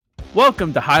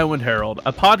Welcome to Highwind Herald,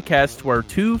 a podcast where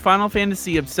two Final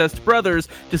Fantasy obsessed brothers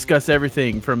discuss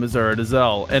everything from Azura to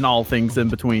Zell and all things in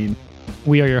between.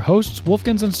 We are your hosts,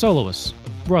 Wolfkins and Soloists,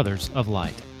 Brothers of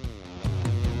Light.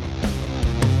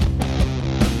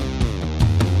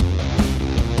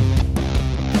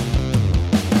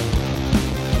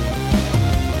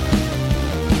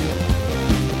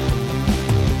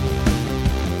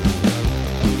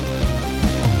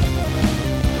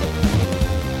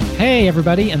 Hey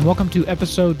everybody, and welcome to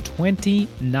episode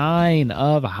 29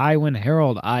 of Highwind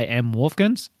Herald. I am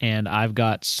Wolfkins, and I've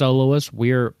got Soloist.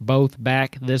 We're both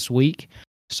back this week.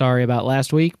 Sorry about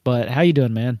last week, but how you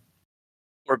doing, man?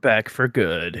 We're back for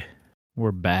good.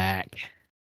 We're back.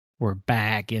 We're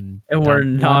back, and we're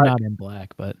not in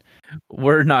black, but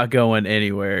we're not going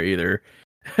anywhere either.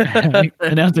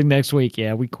 Announcing next week,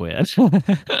 yeah, we quit.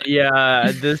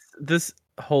 Yeah, this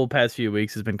whole past few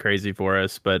weeks has been crazy for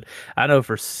us, but I know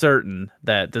for certain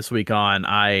that this week on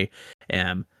I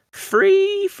am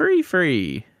free.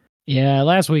 Yeah,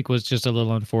 last week was just a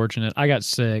little unfortunate. I got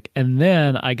sick, and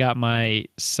then I got my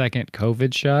second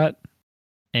COVID shot,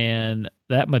 and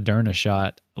that Moderna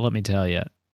shot, let me tell you,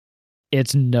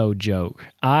 it's no joke.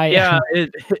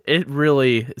 It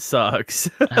really sucks.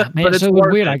 Man, but so it was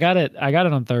weird. I got it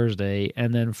on Thursday,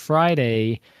 and then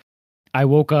Friday I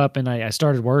woke up and I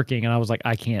started working, and I was like,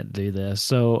 I can't do this.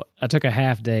 So I took a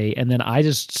half day, and then I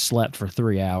just slept for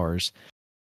 3 hours.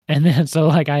 And then so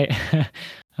like I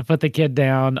put the kid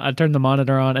down, I turned the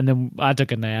monitor on, and then I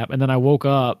took a nap. And then I woke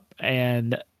up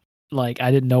and like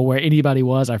I didn't know where anybody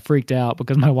was. I freaked out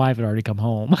because my wife had already come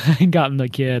home and gotten the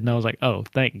kid, and I was like, oh,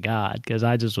 thank God, because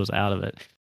I just was out of it.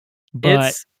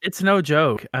 But it's no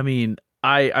joke. I mean,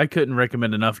 I couldn't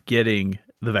recommend enough getting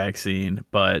the vaccine,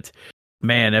 but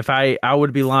man, if I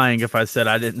would be lying if I said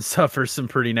I didn't suffer some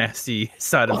pretty nasty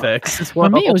side effects as well.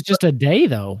 For me, it was just a day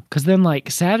though, because then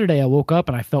like Saturday I woke up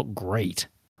and I felt great.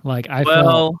 Like I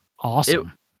felt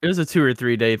awesome. It was a 2 or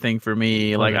 3 day thing for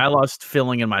me. Like I lost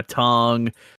feeling in my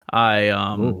tongue. I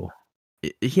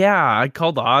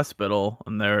called the hospital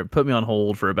and they put me on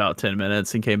hold for about 10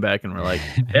 minutes and came back and were like,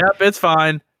 "Yep, it's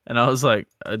fine." And I was like,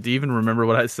 "Do you even remember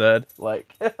what I said?"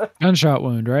 Like gunshot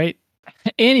wound, right?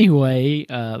 Anyway,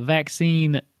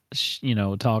 vaccine,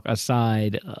 talk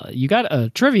aside, you got a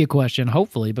trivia question,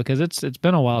 hopefully, because it's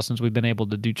been a while since we've been able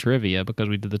to do trivia because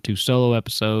we did the 2 solo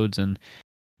episodes, and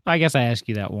I guess I asked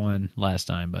you that one last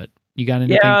time, but you got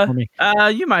anything for me?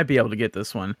 You might be able to get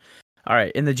this one. All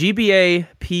right, in the GBA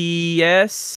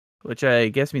PS, which I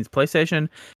guess means PlayStation,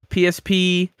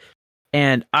 PSP,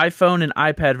 and iPhone and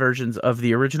iPad versions of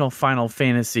the original Final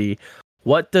Fantasy,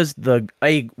 what does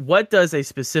a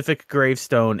specific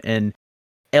gravestone in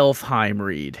Elfheim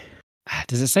read?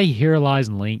 Does it say "Here lies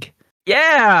Link"?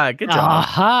 Yeah, good job.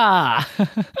 Aha!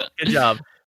 Good job.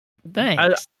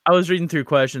 Thanks. I was reading through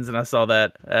questions and I saw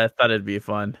that. I thought it'd be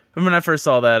fun. And when I first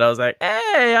saw that, I was like,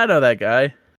 "Hey, I know that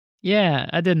guy." Yeah,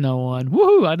 I did know one.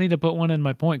 Woohoo! I need to put one in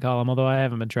my point column, although I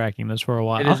haven't been tracking this for a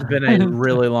while. It has been a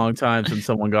really long time since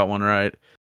someone got one right.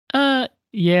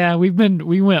 Yeah, we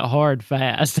went hard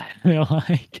fast. I feel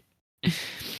like.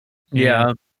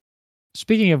 Yeah.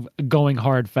 Speaking of going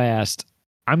hard fast,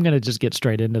 I'm gonna just get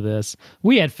straight into this.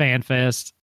 We had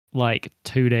FanFest like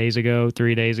 2 days ago,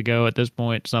 3 days ago at this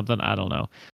point, something, I don't know.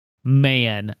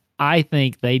 Man, I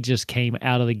think they just came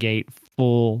out of the gate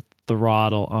full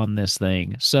throttle on this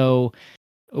thing. So,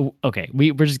 okay,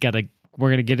 we're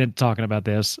gonna get into talking about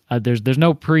this. There's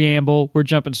no preamble. We're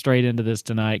jumping straight into this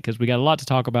tonight because we got a lot to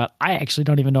talk about. I actually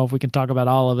don't even know if we can talk about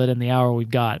all of it in the hour we've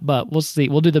got, but we'll see.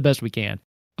 We'll do the best we can.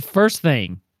 First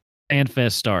thing,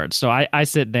 FanFest starts. So I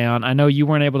sit down. I know you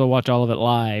weren't able to watch all of it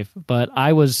live, but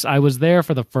I was there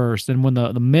for the first. And when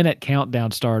the minute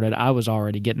countdown started, I was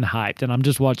already getting hyped, and I'm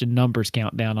just watching numbers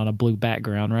count down on a blue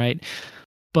background, right?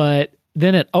 But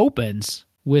then it opens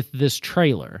with this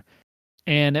trailer.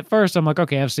 And at first I'm like,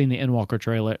 okay, I've seen the Endwalker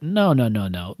trailer. No.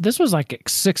 This was like a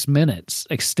 6 minutes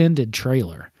extended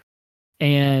trailer.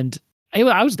 And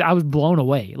I was blown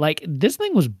away. Like, this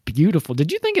thing was beautiful.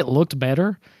 Did you think it looked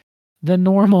better than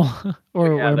normal?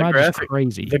 or am I just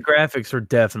crazy? The graphics are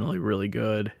definitely really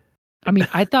good. I mean,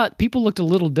 I thought people looked a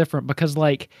little different because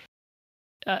like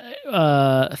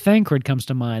Thancred comes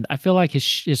to mind. I feel like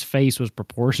his face was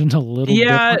proportioned a little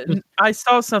different. I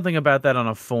saw something about that on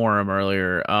a forum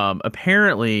earlier.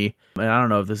 Apparently, and I don't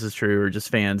know if this is true or just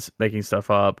fans making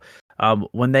stuff up,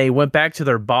 when they went back to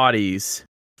their bodies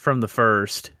from the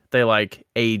first, they like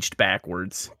aged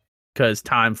backwards because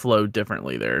time flowed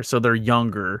differently there, so they're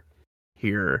younger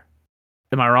here.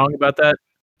 Am I wrong about that?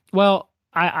 Well,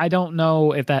 I don't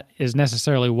know if that is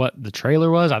necessarily what the trailer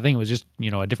was. I think it was just,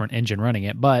 a different engine running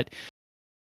it. But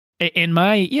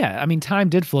I mean, time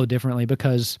did flow differently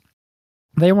because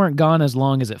they weren't gone as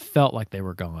long as it felt like they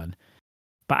were gone.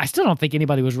 But I still don't think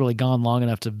anybody was really gone long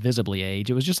enough to visibly age.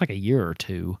 It was just like a year or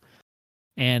two.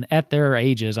 And at their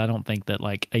ages, I don't think that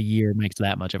like a year makes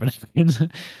that much of a difference.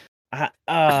 I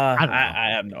don't know. I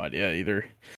have no idea either.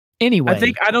 Anyway,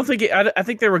 I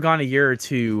think they were gone a year or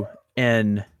two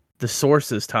in the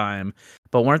Source's time,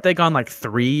 but weren't they gone like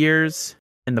 3 years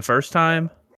in the first time,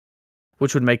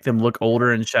 which would make them look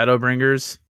older in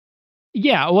Shadowbringers?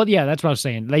 Yeah, well, yeah, that's what I was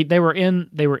saying. They were in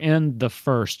the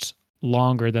first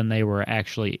longer than they were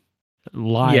actually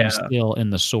lying still in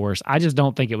the Source. I just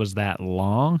don't think it was that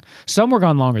long. Some were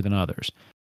gone longer than others.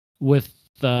 With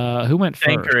who went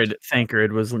first?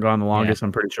 Thancred was gone the longest. Yeah.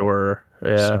 I'm pretty sure.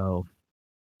 Yeah. So,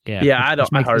 yeah.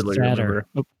 I hardly remember.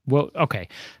 Well, okay.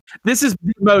 This is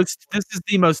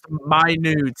the most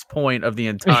minute point of the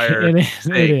entire. It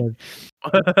is.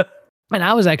 And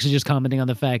I was actually just commenting on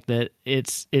the fact that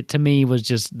it to me was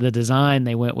just the design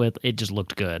they went with. It just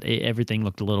looked good. Everything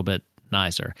looked a little bit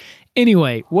nicer.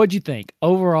 Anyway, what'd you think?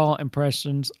 Overall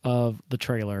impressions of the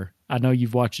trailer. I know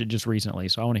you've watched it just recently,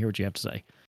 so I want to hear what you have to say.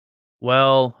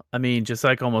 Well, I mean, just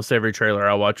like almost every trailer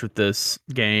I watch with this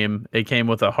game, it came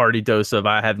with a hearty dose of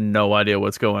I have no idea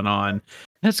what's going on.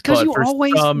 That's because you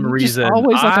always, some reason, oh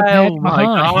my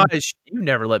gosh, you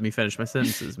never let me finish my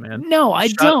sentences, man. No, I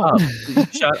don't.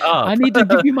 Shut up. I need to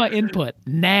give you my input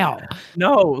now.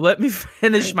 No, let me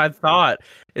finish my thought.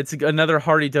 It's another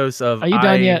hearty dose of. Are you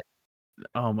done yet?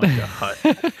 Oh my god,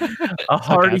 a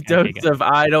hearty dose of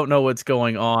I don't know what's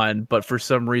going on, but for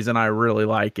some reason I really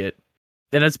like it.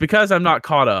 And it's because I'm not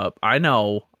caught up. I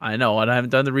know, and I haven't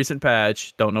done the recent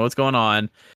patch. Don't know what's going on,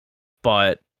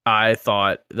 but I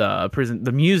thought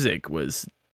the music was.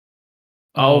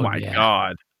 Oh my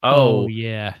god! Oh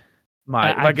yeah!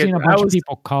 I've seen a bunch of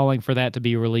people calling for that to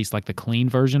be released, like the clean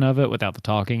version of it without the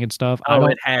talking and stuff. I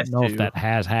don't know if that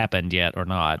has happened yet or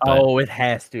not. But. Oh, it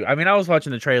has to. I mean, I was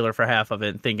watching the trailer for half of it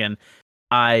and thinking,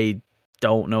 I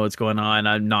don't know what's going on.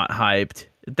 I'm not hyped.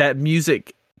 That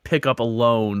music pickup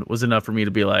alone was enough for me to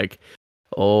be like,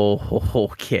 oh,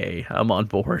 okay, I'm on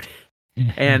board.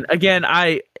 And again,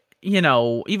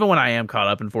 even when I am caught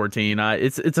up in 14,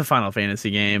 it's a Final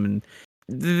Fantasy game, and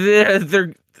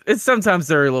sometimes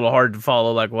they're a little hard to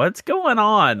follow. Like, what's going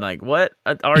on? Like, what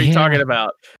are you talking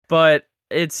about? But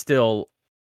it's still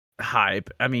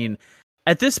hype. I mean,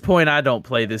 at this point, I don't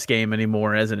play this game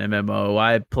anymore as an MMO.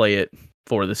 I play it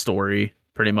for the story,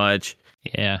 pretty much.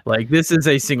 Yeah, like this is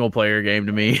a single player game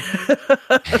to me.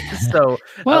 So,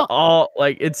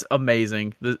 it's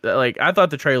amazing. I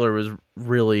thought the trailer was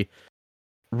really,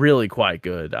 really quite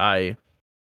good.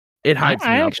 It hypes me up.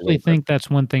 I actually think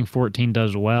that's one thing 14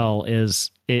 does well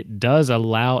is it does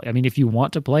allow. I mean, if you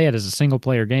want to play it as a single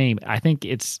player game, I think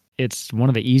it's one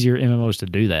of the easier MMOs to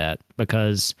do that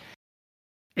because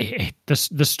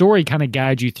the story kind of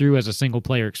guides you through as a single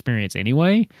player experience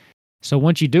anyway. So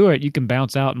once you do it, you can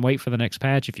bounce out and wait for the next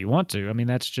patch if you want to. I mean,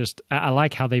 that's just I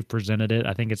like how they've presented it.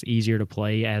 I think it's easier to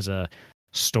play as a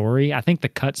story. I think the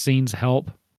cutscenes help.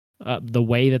 The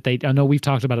way that I know we've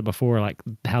talked about it before, like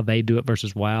how they do it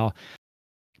versus WoW.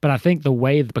 But I think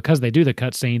because they do the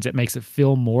cutscenes, it makes it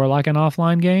feel more like an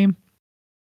offline game.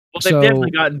 Well, they've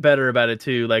definitely gotten better about it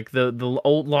too. Like the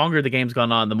longer the game's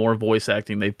gone on, the more voice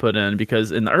acting they've put in.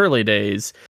 Because in the early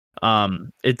days,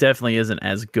 it definitely isn't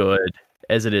as good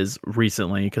as it is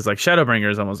recently. Because like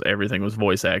Shadowbringers, almost everything was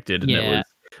voice acted, and it was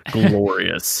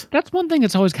glorious. That's one thing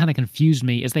that's always kind of confused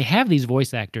me is they have these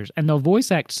voice actors and they'll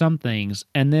voice act some things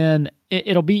and then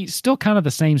it'll be still kind of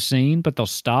the same scene, but they'll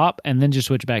stop and then just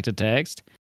switch back to text.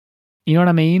 You know what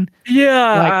I mean?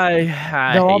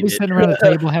 Yeah, they'll all be sitting around the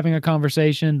table having a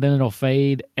conversation, then it'll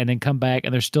fade and then come back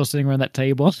and they're still sitting around that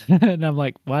table. And I'm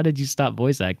like, why did you stop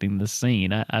voice acting this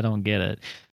scene? I don't get it.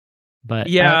 But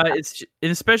it's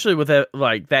especially with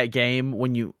that game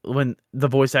when the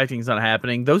voice acting is not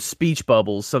happening, those speech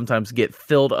bubbles sometimes get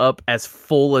filled up as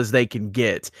full as they can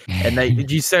get,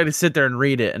 and you sit there and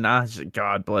read it, and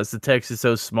God bless, the text is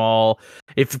so small.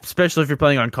 Especially if you're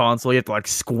playing on console, you have to like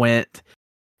squint.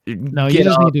 No, you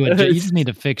just need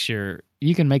to fix you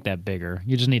can make that bigger.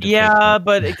 You just need to fix it.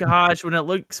 But gosh, when it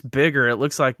looks bigger, it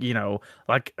looks like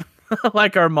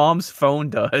like our mom's phone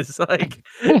does. Like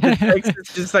the text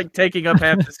is just like taking up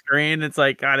half the screen. It's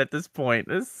like, God, at this point,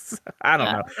 I don't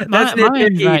know.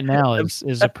 Mine right now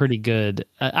is a pretty good.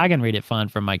 I can read it fine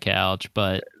from my couch,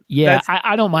 but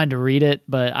I don't mind to read it,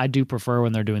 but I do prefer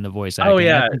when they're doing the voice acting. Oh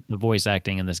yeah, I think the voice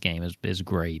acting in this game is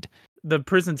great. The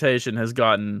presentation has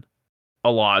gotten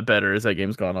a lot better as that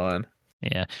game's gone on.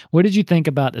 Yeah. What did you think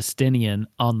about Estinian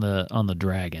on the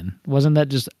dragon? Wasn't that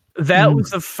just That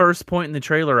was the first point in the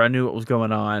trailer I knew what was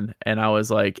going on, and I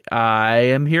was like, I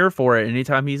am here for it.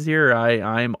 Anytime he's here,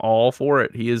 I'm all for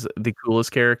it. He is the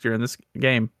coolest character in this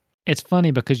game. It's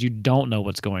funny because you don't know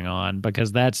what's going on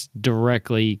because that's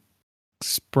directly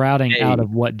sprouting out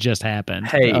of what just happened.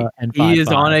 Hey, he is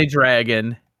on a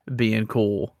dragon being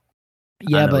cool.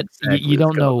 Yeah, but exactly you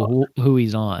don't know who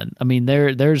he's on. I mean,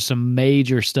 there's some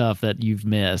major stuff that you've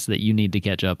missed that you need to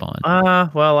catch up on.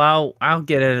 Well, I'll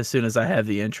get it as soon as I have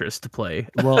the interest to play.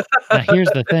 Well, now here's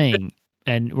the thing,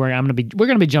 and we're gonna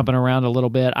be jumping around a little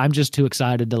bit. I'm just too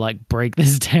excited to like break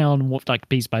this down like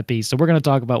piece by piece. So we're gonna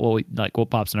talk about what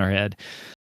pops in our head.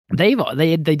 They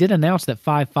did announce that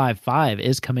 555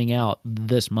 is coming out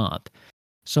this month.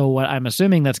 So what I'm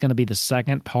assuming that's going to be the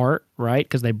second part, right?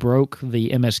 Because they broke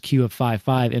the MSQ of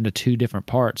 5.5 into two different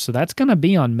parts. So that's going to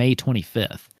be on May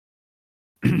 25th.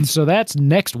 So that's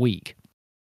next week.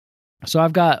 So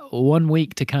I've got 1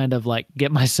 week to kind of like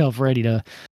get myself ready to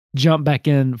jump back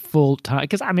in full time.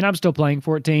 Because I mean, I'm still playing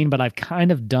 14, but I've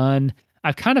kind of done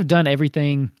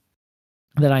everything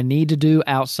that I need to do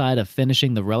outside of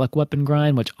finishing the relic weapon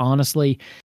grind, which honestly,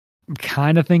 I'm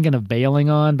kind of thinking of bailing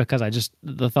on because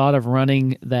the thought of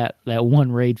running that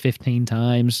one raid 15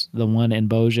 times, the one in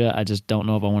Boja, I just don't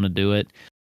know if I want to do it.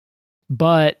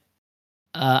 But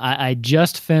I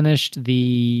just finished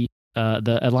the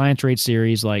Alliance Raid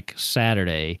series like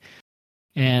Saturday,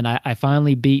 and I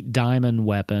finally beat Diamond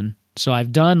Weapon. So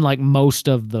I've done like most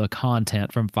of the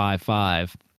content from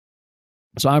 5.5.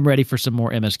 So I'm ready for some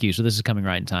more MSQ. So this is coming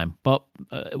right in time. But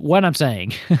what I'm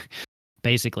saying,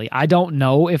 basically, I don't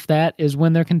know if that is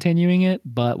when they're continuing it,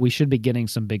 but we should be getting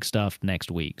some big stuff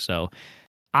next week. So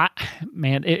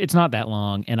it's not that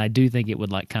long, and I do think it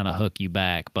would like kind of hook you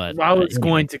back. But I was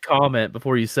going to comment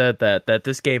before you said that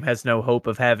this game has no hope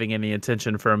of having any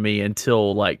attention from me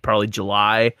until like probably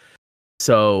July.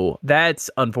 So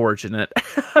that's unfortunate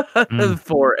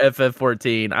for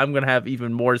FF14. I'm going to have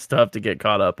even more stuff to get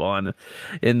caught up on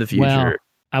in the future. Well,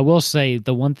 I will say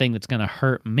the one thing that's going to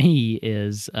hurt me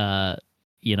is, I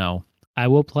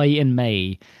will play in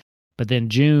May, but then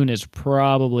June is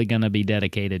probably going to be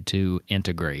dedicated to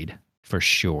Intergrade for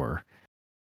sure.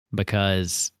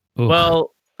 Because,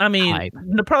 I mean,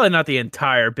 probably not the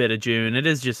entire bit of June. It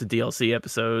is just a DLC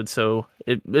episode, so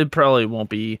it probably won't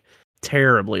be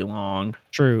terribly long.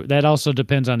 True. That also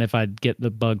depends on if I get the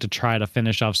bug to try to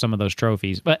finish off some of those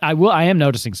trophies. But I am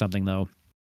noticing something though.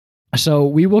 So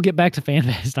we will get back to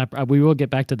FanFest. We will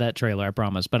get back to that trailer, I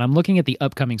promise. But I'm looking at the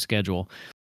upcoming schedule.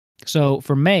 So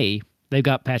for May, they've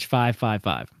got patch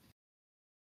 5.5.5.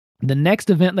 The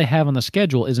next event they have on the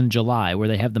schedule is in July, where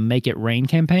they have the Make It Rain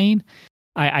campaign.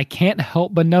 I can't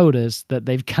help but notice that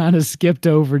they've kind of skipped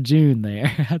over June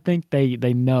there. I think they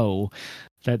know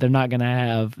that they're not going to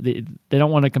have they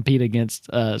don't want to compete against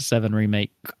 7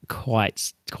 Remake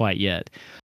quite yet.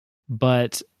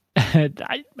 But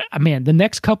the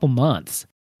next couple months,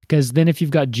 because then if you've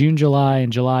got June, July,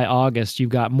 and July, August, you've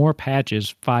got more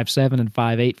patches 5.7 and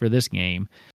 5.8 for this game.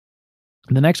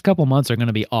 The next couple months are going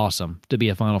to be awesome to be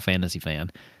a Final Fantasy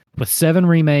fan. With 7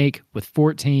 Remake, with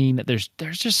 14, there's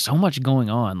just so much going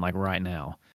on like right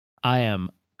now. The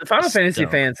Final Fantasy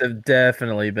fans have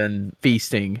definitely been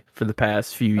feasting for the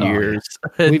past few years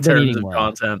in terms of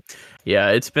content.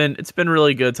 Yeah, it's been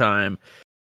really good time.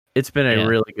 It's been a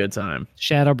really good time.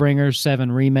 Shadowbringers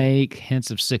 7 Remake, hints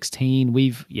of 16.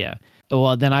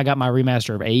 Well, then I got my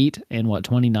remaster of 8 in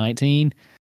 2019.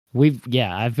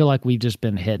 I feel like we've just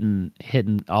been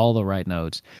hitting all the right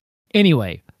notes.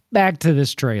 Anyway, back to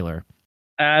this trailer.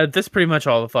 That's pretty much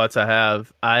all the thoughts I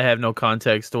have. I have no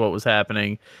context to what was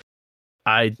happening.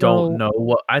 I don't know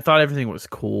what I thought. Everything was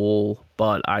cool,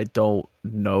 but I don't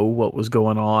know what was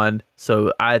going on.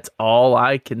 So it's all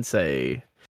I can say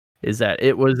is that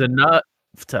it was enough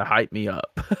to hype me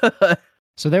up.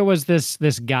 So there was this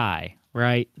guy,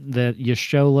 right? That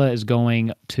Yashola is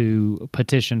going to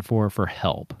petition for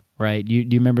help, right? Do you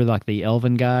remember like the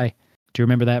elven guy? Do you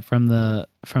remember that from the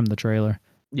trailer?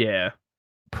 Yeah.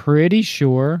 Pretty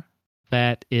sure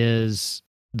that is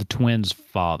the twins'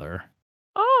 father.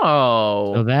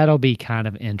 Oh. So that'll be kind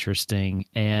of interesting.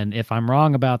 And if I'm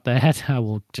wrong about that, I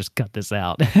will just cut this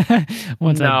out. I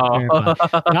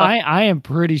am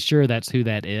pretty sure that's who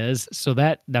that is. So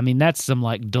that's some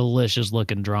like delicious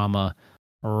looking drama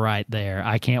right there.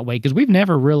 I can't wait because we've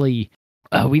never really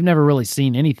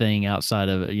seen anything outside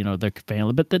of their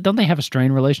family. But don't they have a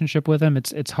strained relationship with him?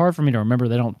 It's hard for me to remember.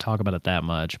 They don't talk about it that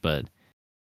much, but.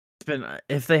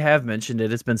 If they have mentioned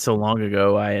it, it's been so long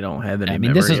ago. I don't have any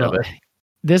memory of it.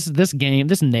 This game,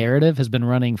 this narrative has been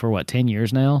running for 10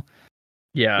 years now.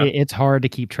 Yeah. It's hard to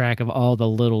keep track of all the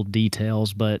little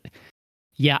details, but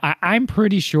Yeah, I'm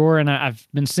pretty sure, and I've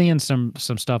been seeing some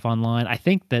stuff online. I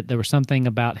think that there was something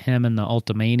about him in the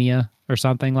Ultimania or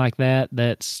something like that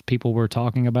that's people were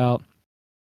talking about.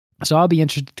 So I'll be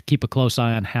interested to keep a close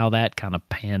eye on how that kind of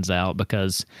pans out,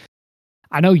 because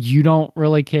I know you don't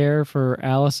really care for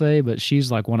Alisaie, but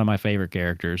she's like one of my favorite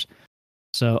characters.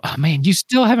 So, oh man, you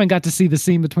still haven't got to see the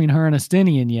scene between her and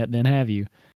Estinian yet, then have you?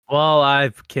 Well,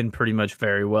 I can pretty much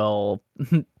very well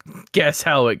guess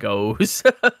how it goes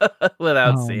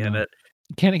without seeing it.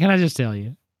 Can I just tell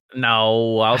you?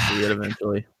 No, I'll see it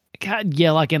eventually. God,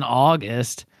 yeah, like in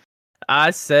August.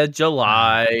 I said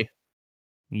July.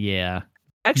 Yeah.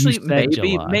 Actually,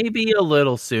 maybe a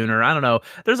little sooner. I don't know.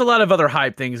 There's a lot of other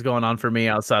hype things going on for me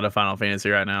outside of Final Fantasy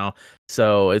right now,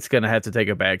 so it's gonna have to take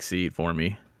a back seat for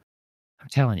me. I'm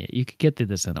telling you, you could get through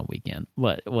this in a weekend.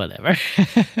 Whatever.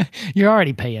 You're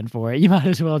already paying for it. You might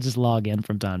as well just log in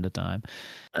from time to time.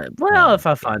 If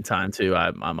I find time to,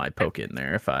 I might poke in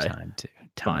there if I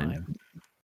time.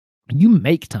 You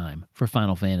make time for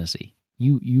Final Fantasy.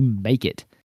 You make it.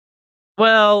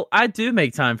 Well, I do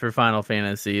make time for Final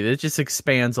Fantasy. It just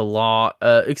expands a lot.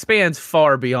 Expands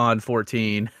far beyond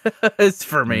 14. It's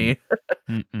for me.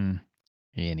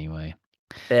 Anyway,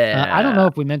 I don't know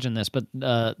if we mentioned this, but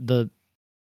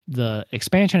the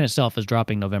expansion itself is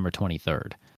dropping November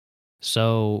 23rd.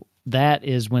 So that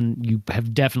is when you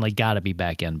have definitely got to be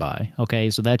back in by. Okay,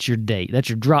 so that's your date. That's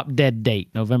your drop dead date,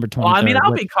 November 23rd. Well, I mean,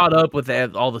 I'll be caught up with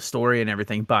all the story and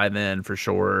everything by then for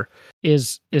sure.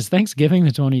 Is Thanksgiving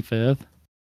the 25th?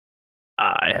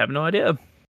 I have no idea.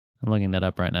 I'm looking that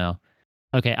up right now.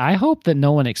 Okay, I hope that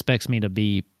no one expects me to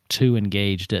be too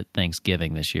engaged at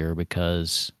Thanksgiving this year,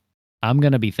 because I'm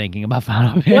going to be thinking about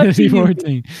Final Fantasy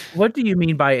 14. What do you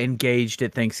mean by engaged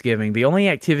at Thanksgiving? The only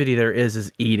activity there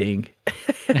is eating.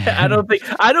 I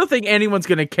don't think anyone's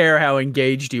going to care how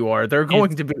engaged you are. They're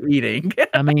going to be eating.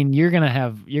 I mean, you're going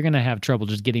to have trouble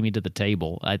just getting me to the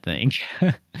table, I think.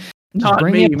 Not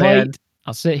bring me, man.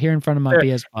 I'll sit here in front of my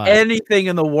PS5. Anything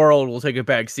in the world will take a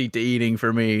back seat to eating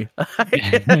for me.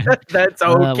 That's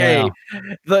okay.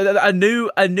 A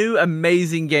new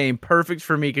amazing game, perfect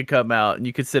for me, could come out, and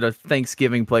you could sit a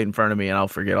Thanksgiving plate in front of me, and I'll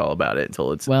forget all about it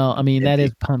until it's. Well, I mean, that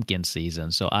is pumpkin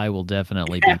season, so I will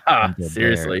definitely be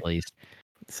seriously there, at least.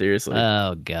 Seriously.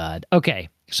 Oh God. Okay.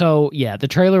 So yeah, the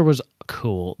trailer was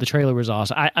cool. The trailer was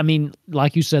awesome. I mean,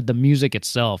 like you said, the music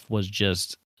itself was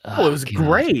just. Oh, it was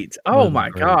great. Oh my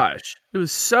gosh. It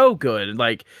was so good.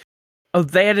 Like,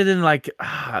 they added in like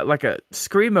a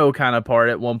screamo kind of part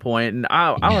at one point, and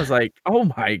I was like, oh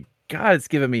my God, it's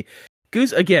giving me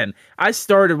goose again. I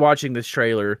started watching this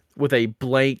trailer with a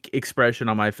blank expression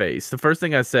on my face. The first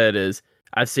thing I said is,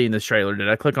 I've seen this trailer. Did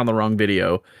I click on the wrong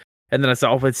video? And then I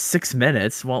saw, it's 6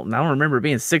 minutes. Well, I don't remember it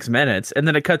being 6 minutes. And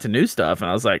then it cut to new stuff, and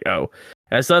I was like, oh.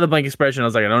 And I saw the blank expression. I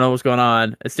was like, I don't know what's going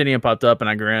on. Estinian popped up, and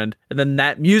I grinned. And then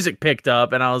that music picked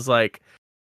up, and I was like,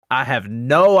 I have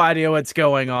no idea what's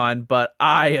going on, but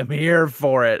I am here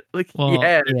for it. Like,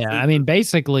 yeah. I mean,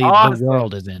 basically, awesome. The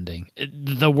world is ending.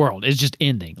 The world is just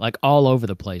ending, like all over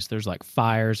the place. There's like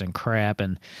fires and crap,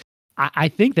 and I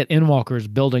think that Endwalker is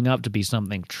building up to be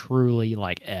something truly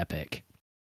like epic.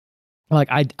 Like,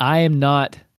 I am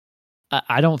not.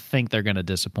 I don't think they're going to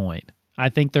disappoint. I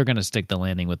think they're going to stick the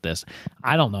landing with this.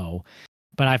 I don't know.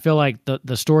 But I feel like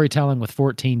the storytelling with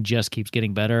 14 just keeps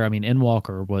getting better. I mean,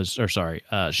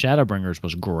 Shadowbringers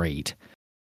was great.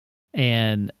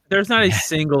 And there's not a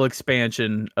single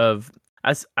expansion of...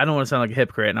 I don't want to sound like a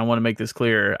hypocrite, and I want to make this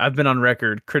clear. I've been on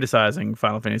record criticizing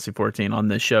Final Fantasy 14 on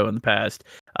this show in the past.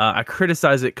 I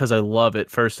criticize it because I love it,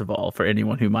 first of all, for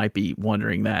anyone who might be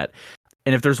wondering that.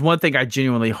 And if there's one thing I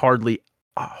genuinely hardly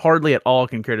at all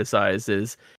can criticize,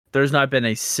 is there's not been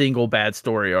a single bad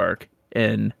story arc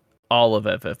in all of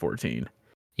FF14.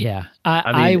 Yeah.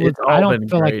 I don't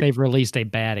feel like they've released a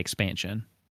bad expansion.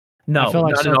 No, I feel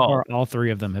like not so at far all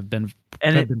three of them have been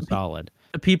solid.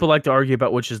 People like to argue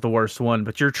about which is the worst one,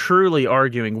 but you're truly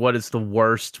arguing what is the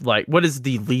worst, like what is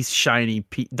the least shiny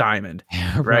diamond,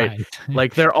 right?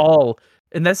 Like they're all,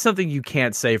 and that's something you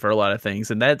can't say for a lot of things,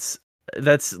 and that's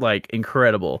like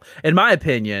incredible. In my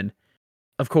opinion,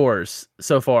 of course,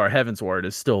 so far Heavensward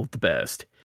is still the best.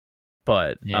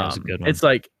 But yeah, it's a good one. It's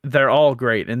like they're all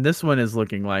great, and this one is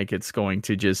looking like it's going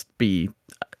to just be,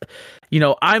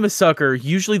 I'm a sucker.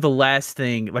 Usually the last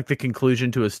thing, like the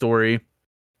conclusion to a story,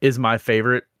 is my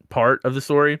favorite part of the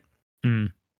story.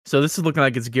 So this is looking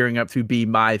like it's gearing up to be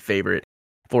my favorite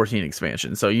 14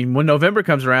 expansion. So when November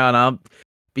comes around, I'll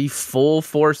be full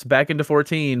force back into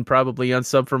 14, probably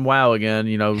unsub from WoW again,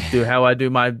 do how I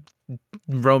do my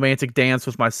romantic dance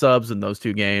with my subs in those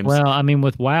two games. Well, I mean,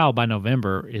 with WoW by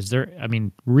November,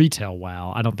 retail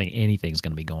WoW, I don't think anything's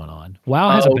going to be going on.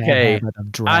 WoW has a bad habit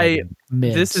of dragging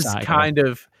mid-cycle.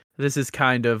 This is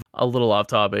kind of a little off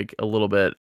topic, a little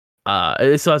bit.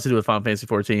 It still has to do with Final Fantasy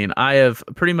 14. I have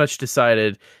pretty much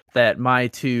decided that my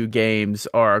two games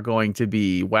are going to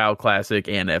be WoW Classic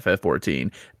and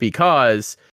FF14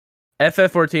 because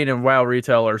FF14 and WoW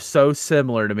Retail are so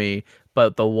similar to me.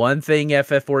 But the one thing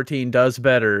FF14 does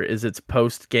better is its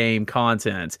post-game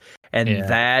content. And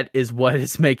that is what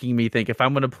is making me think if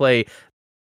I'm going to play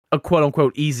a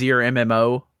quote-unquote easier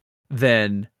MMO,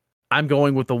 then I'm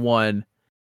going with the one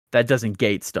that doesn't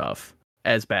gate stuff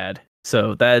as bad.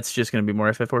 So that's just going to be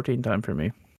more FF14 time for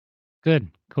me. Good.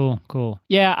 Cool.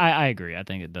 Yeah, I agree. I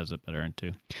think it does it better in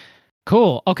 2.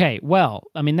 Cool. Okay. Well,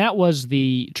 I mean, that was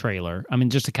the trailer. I mean,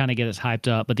 just to kind of get us hyped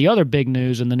up. But the other big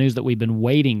news and the news that we've been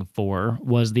waiting for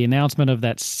was the announcement of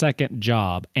that second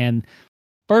job. And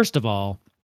first of all,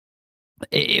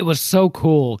 it was so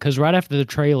cool because right after the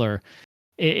trailer,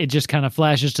 it just kind of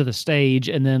flashes to the stage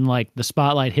and then like the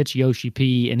spotlight hits Yoshi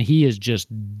P and he is just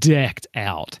decked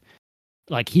out.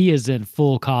 Like he is in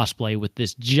full cosplay with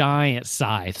this giant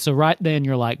scythe. So right then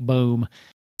you're like, boom.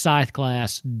 Scythe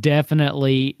class,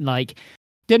 definitely, like,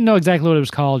 didn't know exactly what it was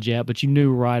called yet, but you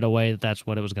knew right away that that's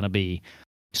what it was going to be.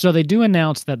 So they do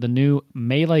announce that the new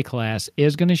melee class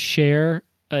is going to share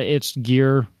its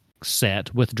gear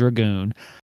set with Dragoon,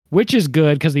 which is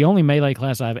good because the only melee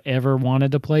class I've ever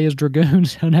wanted to play is Dragoon,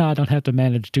 so now I don't have to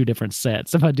manage 2 different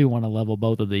sets if I do want to level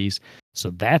both of these. So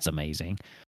that's amazing.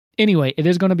 Anyway, it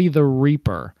is going to be the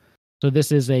Reaper. So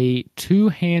this is a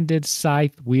 2-handed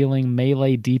scythe-wielding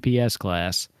melee DPS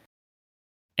class.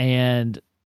 And,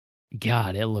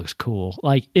 God, it looks cool.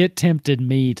 Like, it tempted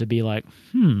me to be like,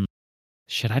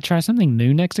 should I try something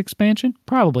new next expansion?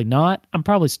 Probably not. I'm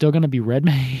probably still going to be Red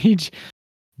Mage.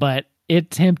 But it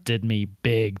tempted me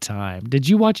big time. Did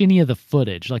you watch any of the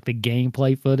footage, like the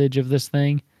gameplay footage of this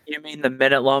thing? You mean the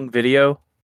minute-long video?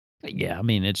 Yeah, I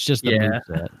mean, it's just the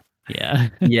moveset. Yeah.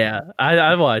 Yeah,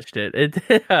 I watched it.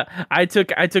 I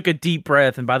took a deep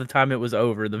breath, and by the time it was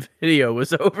over, the video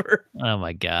was over. Oh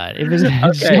my God! It was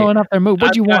showing up their move.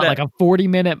 What do you want? Like a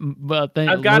 40-minute thing?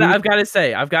 I've got to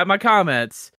say, I've got my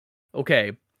comments.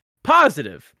 Okay,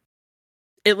 positive.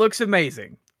 It looks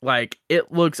amazing. Like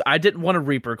it looks. I didn't want a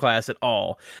Reaper class at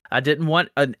all. I didn't want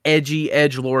an edgy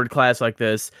edgelord class like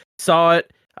this. Saw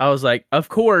it. I was like, of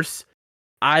course,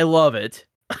 I love it.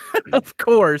 Of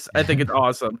course, I think it's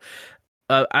awesome.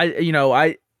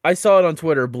 I saw it on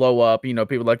Twitter blow up. You know,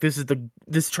 people like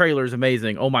this trailer is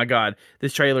amazing. Oh my God,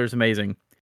 this trailer is amazing.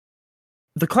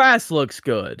 The class looks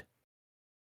good.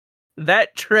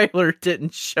 That trailer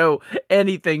didn't show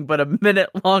anything but a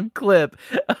minute-long clip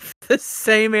of the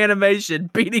same animation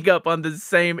beating up on the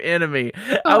same enemy.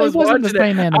 I was watching the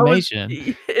same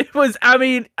animation. It was. I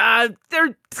mean,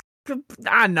 they're.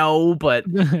 I know, but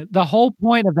the whole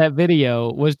point of that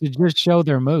video was to just show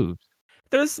their moves.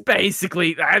 There's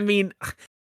basically, I mean,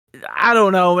 I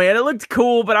don't know, man. It looked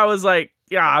cool, but I was like,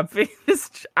 yeah,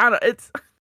 it's all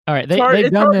right.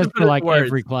 They've done this for like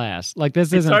every class. Like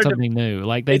this isn't something new.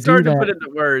 Like they do that. It's hard to put into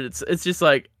words. It's just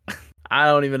like I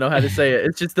don't even know how to say it.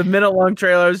 It's just the minute-long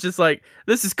trailer. It's just like,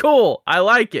 this is cool. I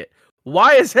like it.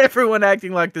 Why is everyone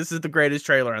acting like this is the greatest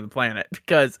trailer on the planet?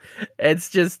 Because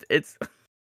it's.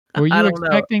 Were you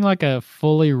expecting like a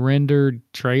fully rendered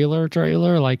trailer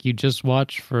like you just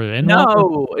watched for Endwalker?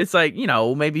 No, it's like, you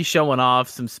know, maybe showing off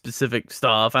some specific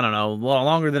stuff. I don't know,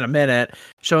 longer than a minute,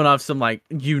 showing off some like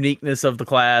uniqueness of the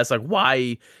class, like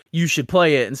why you should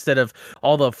play it instead of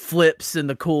all the flips and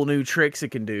the cool new tricks it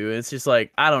can do. It's just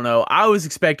like, I don't know. I was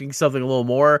expecting something a little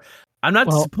more. I'm not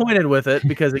disappointed with it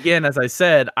because, again, as I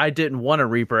said, I didn't want a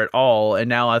Reaper at all, and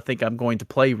now I think I'm going to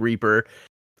play Reaper.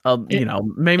 You know,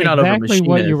 maybe not over Machinist. Exactly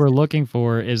what you were looking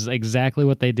for is exactly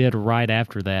what they did right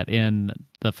after that in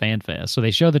the FanFest. So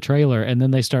they show the trailer and then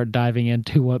they start diving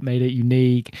into what made it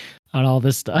unique and all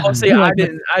this stuff. Oh, see, I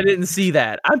didn't see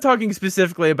that. I'm talking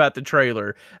specifically about the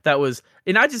trailer. That was,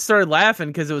 and I just started laughing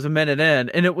because it was a minute in,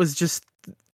 and it was just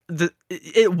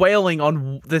it wailing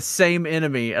on the same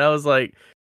enemy, and I was like,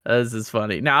 "This is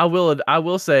funny." Now I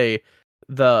will say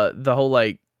the whole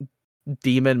like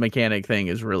demon mechanic thing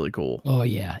is really cool. Oh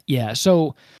yeah.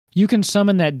 So you can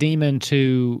summon that demon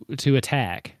to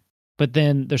attack, but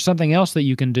then there's something else that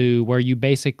you can do where you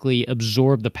basically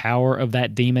absorb the power of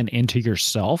that demon into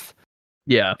yourself.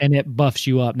 Yeah. And it buffs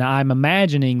you up. Now I'm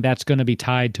imagining that's going to be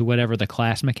tied to whatever the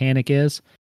class mechanic is.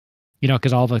 You know,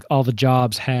 because all the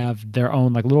jobs have their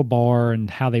own like little bar and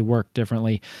how they work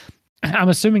differently. I'm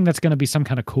assuming that's going to be some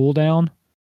kind of cooldown,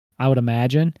 I would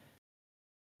imagine.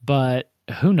 But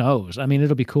who knows? I mean,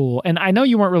 it'll be cool. And I know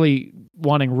you weren't really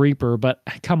wanting Reaper, but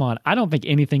come on, I don't think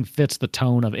anything fits the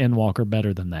tone of Endwalker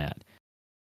better than that.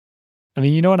 I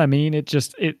mean, you know what I mean? It's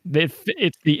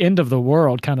the end of the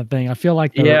world kind of thing. I feel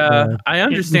like I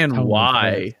understand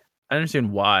why. I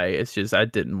understand why. It's just I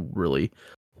didn't really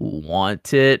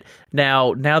want it.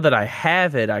 Now that I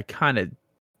have it, I kind of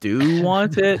do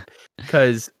want it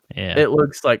because it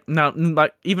looks like now,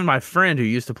 like even my friend who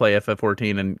used to play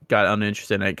FF14 and got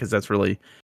uninterested in it because that's really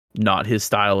not his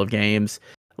style of games.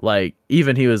 Like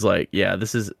even he was like, "Yeah,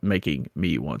 this is making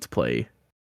me want to play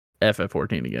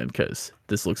FF14 again because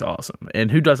this looks awesome." And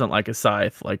who doesn't like a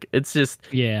scythe? Like it's just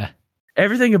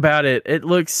everything about it. It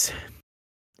looks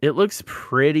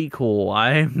pretty cool.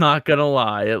 I'm not gonna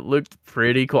lie. It looked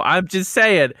pretty cool. I'm just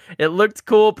saying it looked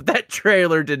cool, but that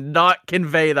trailer did not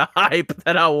convey the hype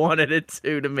that I wanted it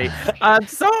to me. I'm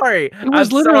sorry. It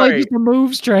was literally just a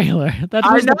moves trailer.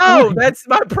 I know. That's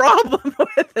my problem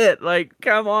with it. Like,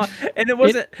 come on. And it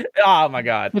wasn't. Oh my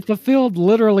god. It fulfilled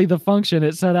literally the function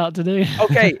it set out to do.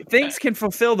 Okay, things can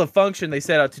fulfill the function they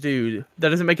set out to do. That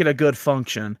doesn't make it a good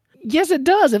function. Yes, it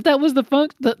does. If that was the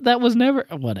that was never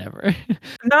whatever.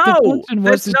 No, the function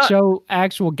was to show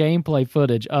actual gameplay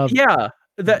footage of. Yeah,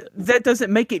 that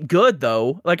doesn't make it good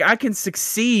though. Like I can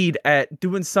succeed at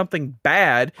doing something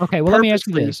bad. Okay, well let me ask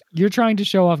you this: you're trying to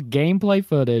show off gameplay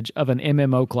footage of an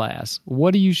MMO class.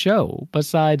 What do you show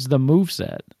besides the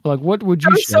moveset? Like, what would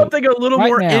you show? Something a little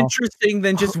more interesting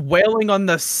than just wailing on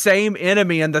the same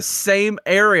enemy in the same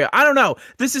area. I don't know.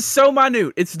 This is so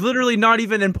minute. It's literally not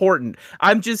even important.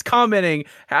 I'm just commenting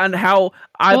on how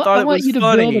I thought it was funny.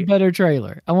 I want you to build a better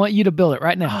trailer. I want you to build it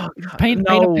right now. Paint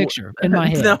a picture in my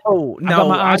head. No.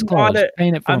 My eyes closed.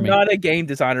 Paint it for me. I'm not a game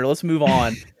designer. Let's move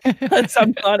on.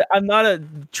 I'm not a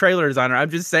trailer designer. I'm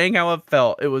just saying how it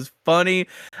felt. It was funny.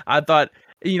 I thought,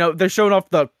 they're showing off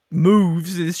the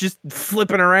moves. It's just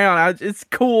flipping around. It's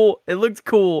cool. It looks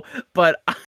cool, but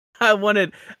I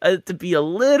wanted it to be a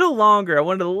little longer. I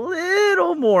wanted a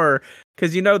little more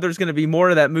because there's going to be more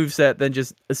of that moveset than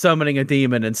just summoning a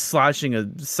demon and slashing a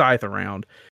scythe around.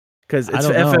 Because it's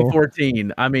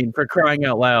FF14. I mean, for crying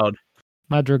out loud.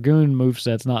 My Dragoon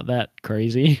moveset's not that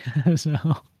crazy. So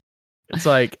it's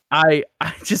like I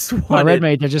just wanted my red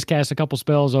mage. I just cast a couple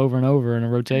spells over and over in a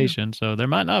rotation, so there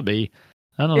might not be.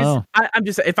 I don't know. I'm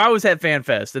just if I was at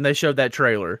FanFest and they showed that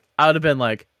trailer, I would have been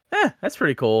like, that's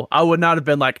pretty cool. I would not have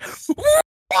been like,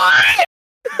 what?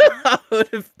 I would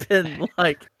have been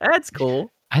like, that's cool.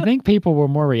 I think people were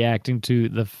more reacting to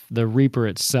the Reaper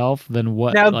itself than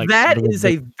what. Now that is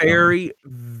a very,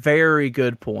 very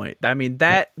good point. I mean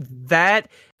that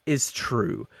is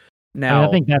true. Now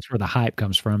I think that's where the hype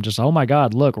comes from. Just oh my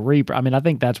god, look Reaper. I mean I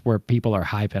think that's where people are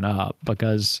hyping up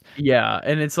because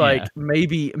and it's like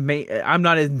maybe I'm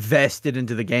not invested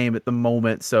into the game at the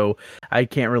moment, so I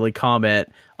can't really comment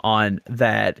on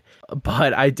that.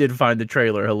 But I did find the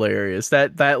trailer hilarious.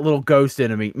 That little ghost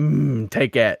enemy.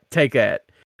 Take that.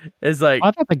 It's like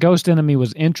I thought the ghost enemy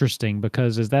was interesting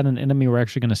because is that an enemy we're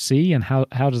actually going to see, and how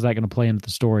is that going to play into the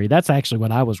story? That's actually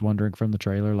what I was wondering from the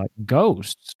trailer. Like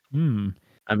ghosts.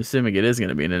 I'm assuming it is going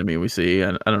to be an enemy we see.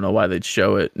 I don't know why they'd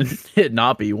show it and it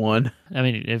not be one. I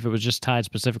mean, if it was just tied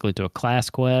specifically to a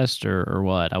class quest or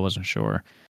what, I wasn't sure.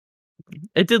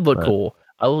 It did look cool.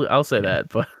 I'll say that,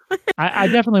 but I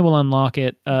definitely will unlock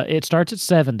it. It starts at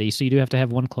 70, so you do have to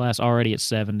have one class already at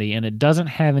 70, and it doesn't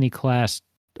have any class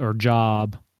or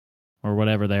job or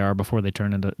whatever they are before they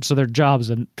turn into. So they're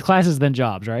jobs and classes, then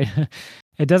jobs, right?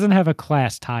 It doesn't have a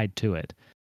class tied to it.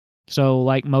 So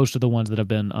like most of the ones that have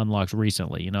been unlocked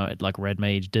recently, like Red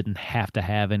Mage didn't have to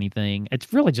have anything.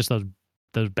 It's really just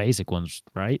those basic ones,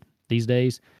 right? These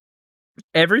days.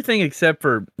 Everything except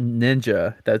for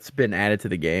Ninja that's been added to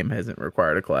the game hasn't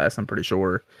required a class, I'm pretty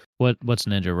sure. What's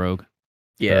Ninja? Rogue?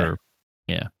 Yeah.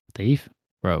 Thief?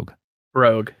 Rogue.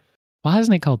 Why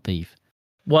isn't it called Thief?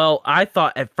 Well, I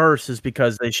thought at first is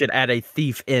because they should add a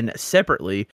thief in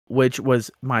separately, which was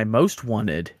my most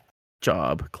wanted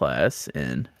job class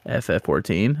in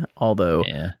FF14. Although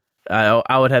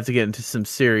I would have to get into some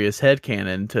serious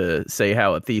headcanon to say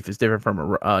how a thief is different from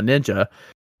a ninja,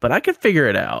 but I could figure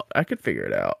it out.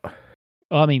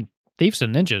 Well, I mean, thieves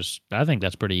and ninjas, I think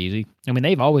that's pretty easy. I mean,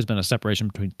 they've always been a separation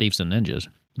between thieves and ninjas.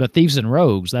 But thieves and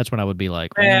rogues, that's when I would be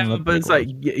like... but it's like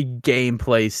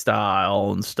gameplay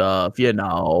style and stuff,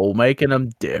 making them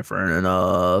different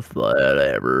enough,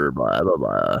 whatever, blah, blah,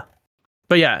 blah.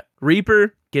 But yeah,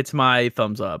 Reaper gets my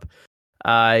thumbs up.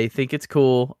 I think it's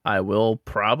cool. I will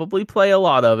probably play a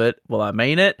lot of it. Will I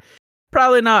main it?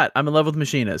 Probably not. I'm in love with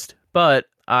Machinist. But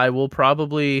I will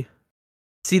probably...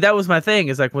 See, that was my thing,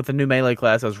 is like with the new Melee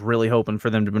class, I was really hoping for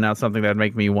them to announce something that would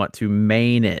make me want to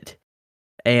main it.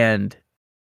 and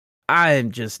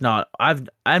I'm just not. I've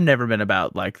never been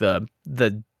about like the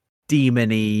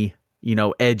demony,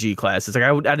 edgy classes. Like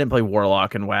I didn't play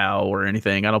Warlock and WoW or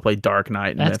anything. I don't play Dark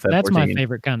Knight and FF14. That's my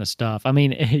favorite kind of stuff. I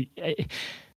mean, is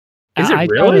it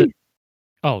really?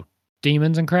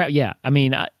 Demons and crap. Yeah, I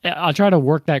mean, I'll try to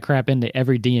work that crap into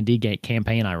every D&D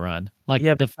campaign I run. Like,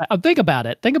 yeah, think about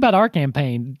it. Think about our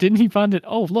campaign. Didn't he find it?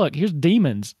 Oh, look, here's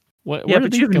demons.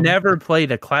 But you've never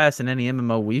played a class in any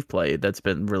MMO we've played that's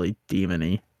been really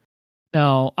demony.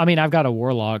 No, I mean, I've got a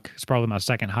Warlock. It's probably my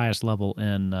second highest level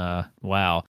in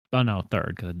WoW. Oh, no,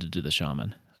 third, because I did do the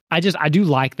Shaman. I do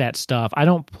like that stuff. I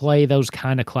don't play those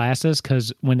kind of classes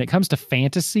because when it comes to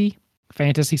fantasy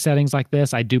settings like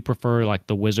this, I do prefer like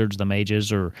the wizards, the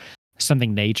mages, or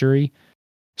something naturey.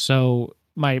 So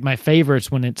my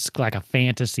favorites when it's like a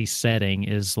fantasy setting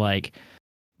is like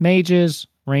mages,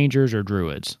 rangers, or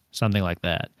druids, something like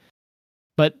that.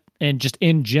 And just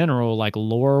in general, like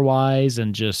lore wise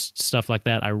and just stuff like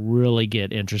that, I really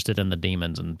get interested in the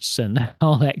demons and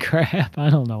all that crap.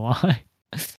 I don't know why.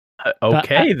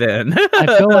 Okay, then.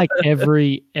 I feel like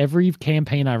every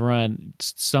campaign I run,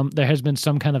 there has been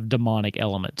some kind of demonic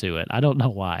element to it. I don't know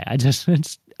why.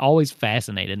 It's always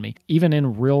fascinated me. Even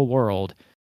in real world,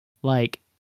 like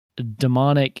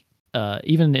demonic,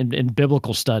 even in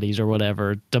biblical studies or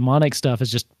whatever, demonic stuff has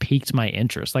just piqued my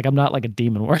interest. Like I'm not like a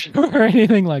demon worshiper or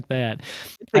anything like that.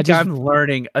 I'm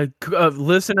learning,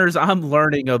 listeners. I'm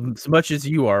learning as much as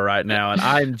you are right now, and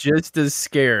I'm just as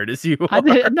scared as you are.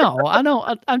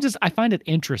 I find it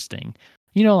interesting.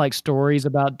 Like stories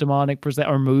about demonic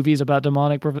or movies about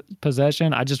demonic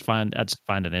possession. I just find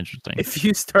it interesting. If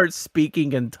you start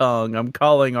speaking in tongue, I'm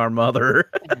calling our mother.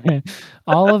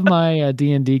 All of my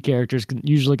D&D characters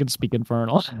usually can speak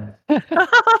infernal. I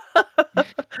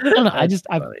don't know.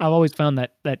 I've always found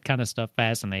that kind of stuff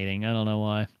fascinating. I don't know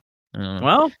why.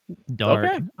 Well, dark.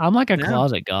 Okay. I'm like a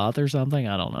closet goth or something.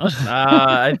 I don't know.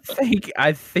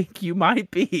 I think you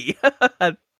might be.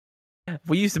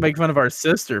 We used to make fun of our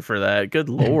sister for that. Good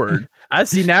Lord. I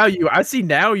see now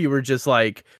you were just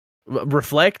like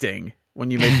reflecting when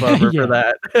you made fun of her for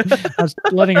that. I was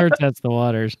letting her test the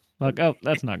waters. Like, oh,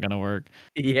 that's not going to work.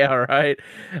 Yeah, right.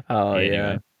 Oh, anyway.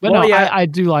 Yeah. But I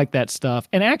do like that stuff.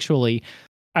 And actually,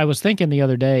 I was thinking the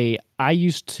other day, I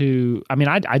do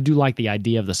like the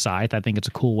idea of the scythe. I think it's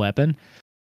a cool weapon.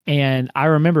 And I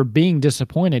remember being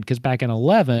disappointed because back in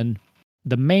 11,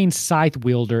 the main scythe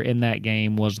wielder in that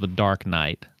game was the Dark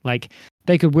Knight. Like,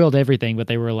 they could wield everything, but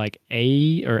they were like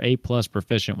A or A+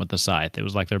 proficient with the scythe. It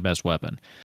was like their best weapon.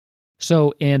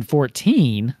 So in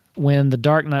 14, when the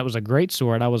Dark Knight was a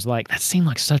greatsword, I was like, that seemed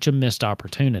like such a missed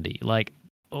opportunity. Like,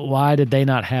 why did they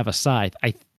not have a scythe?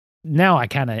 Now I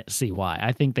kind of see why.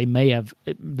 I think they may have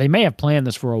planned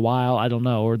this for a while. I don't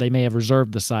know, or they may have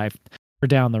reserved the scythe for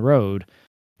down the road.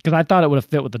 Because I thought it would have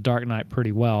fit with the Dark Knight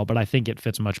pretty well, but I think it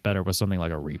fits much better with something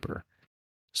like a Reaper.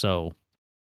 So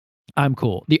I'm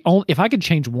cool. If I could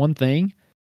change one thing,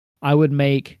 I would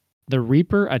make the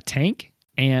Reaper a tank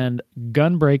and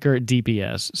Gunbreaker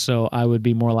DPS. So I would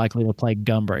be more likely to play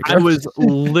Gunbreaker. I was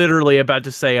literally about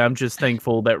to say I'm just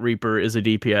thankful that Reaper is a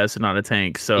DPS and not a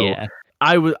tank. So yeah.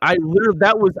 I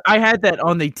had that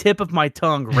on the tip of my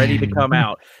tongue ready to come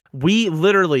out. We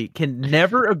literally can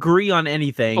never agree on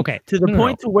anything to the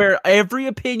point to where every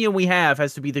opinion we have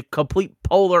has to be the complete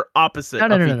polar opposite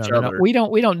of each other. We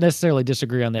don't necessarily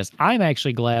disagree on this. I'm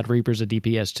actually glad Reaper's a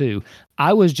DPS too.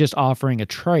 I was just offering a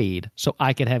trade so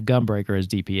I could have Gunbreaker as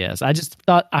DPS.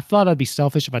 I thought I'd be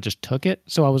selfish if I just took it.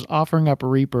 So I was offering up a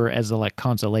Reaper as a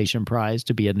consolation prize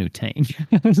to be a new tank.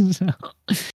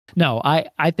 No,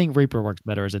 I think Reaper works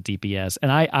better as a DPS, and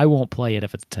I won't play it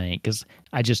if it's a tank because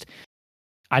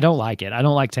I don't like it. I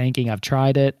don't like tanking. I've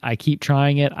tried it. I keep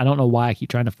trying it. I don't know why I keep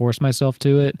trying to force myself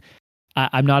to it.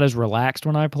 I'm not as relaxed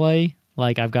when I play.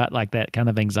 Like I've got like that kind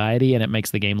of anxiety, and it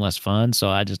makes the game less fun. So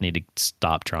I just need to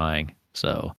stop trying.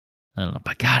 So I don't know.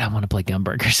 But God, I want to play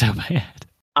Gunbreaker so bad.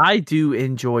 I do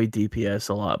enjoy DPS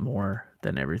a lot more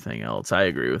than everything else. I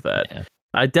agree with that. Yeah.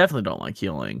 I definitely don't like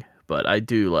healing, but I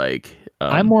do like.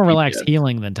 I'm more relaxed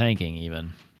healing than tanking,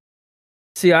 even.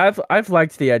 See, I've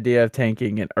liked the idea of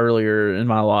tanking earlier in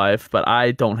my life, but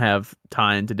I don't have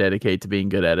time to dedicate to being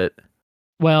good at it.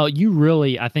 Well, you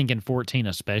really, I think in 14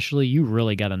 especially, you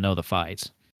really got to know the fights.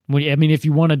 I mean, if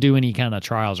you want to do any kind of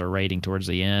trials or raiding towards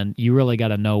the end, you really got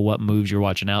to know what moves you're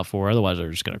watching out for. Otherwise, they're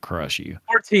just going to crush you.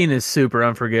 14 is super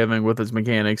unforgiving with its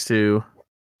mechanics, too.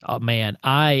 Oh, man.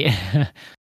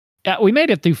 We made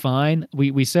it through fine.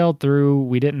 We sailed through.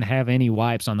 We didn't have any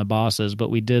wipes on the bosses, but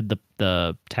we did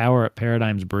the tower at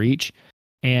Paradigm's Breach.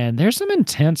 And there's some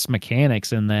intense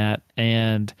mechanics in that.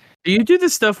 And do you do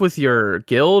this stuff with your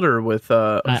guild or with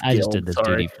I just did this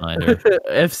Duty Finder.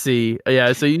 FC?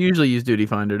 Yeah, so you usually use Duty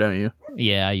Finder, don't you?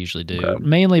 Yeah, I usually do. Okay.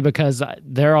 Mainly because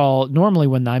they're all normally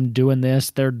when I'm doing this,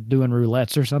 they're doing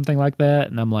roulettes or something like that,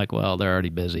 and I'm like, well, they're already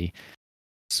busy.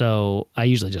 So I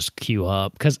usually just queue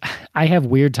up because I have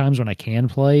weird times when I can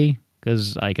play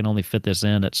because I can only fit this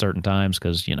in at certain times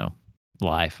because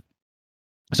life.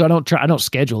 So I don't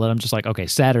schedule it. I'm just like, okay,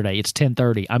 Saturday, it's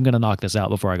 10:30. I'm going to knock this out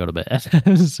before I go to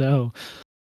bed. So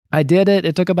I did it.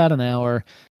 It took about an hour.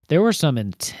 There were some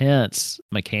intense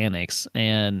mechanics,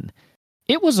 and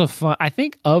it was a fun, I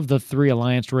think of the 3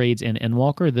 Alliance raids in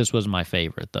Endwalker, this was my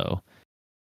favorite though.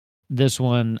 This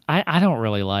one, I don't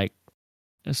really like,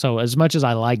 so as much as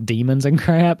I like demons and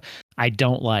crap, I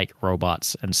don't like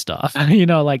robots and stuff.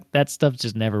 Like that stuff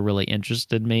just never really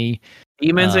interested me.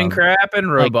 Demons and crap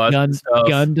and robots like and stuff.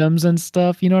 Gundams and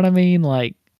stuff. You know what I mean?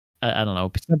 Like, I don't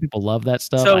know. Some people love that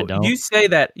stuff. So I don't. you say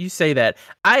that.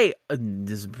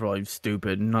 This is probably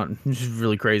stupid, not just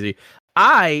really crazy.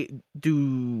 I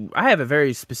have a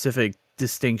very specific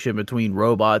distinction between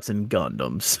robots and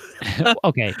Gundams.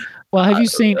 Okay. Well, have you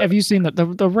seen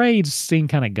the raids seem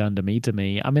kind of Gundam-y to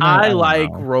me? I mean, I like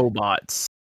robots.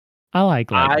 I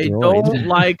don't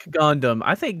like Gundam.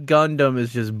 I think Gundam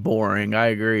is just boring. I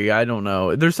agree. I don't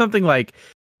know. There's something like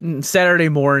Saturday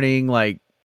morning, like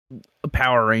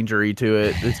Power Ranger-y to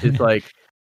it. It's just like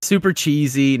super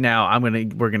cheesy. Now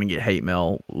we're gonna get hate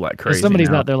mail like crazy. Somebody's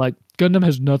now. out there like Gundam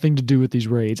has nothing to do with these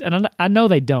raids, and I know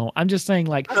they don't. I'm just saying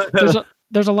like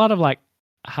there's a lot of like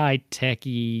high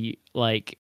techy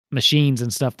like machines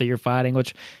and stuff that you're fighting,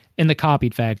 which in the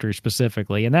Copied Factory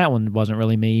specifically, and that one wasn't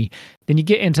really me. Then you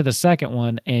get into the second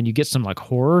one and you get some like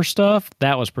horror stuff.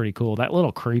 That was pretty cool. That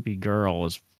little creepy girl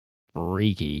was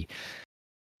freaky.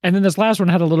 And then this last one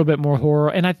had a little bit more horror,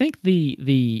 and I think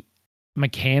the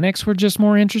mechanics were just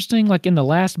more interesting. Like in the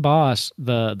last boss,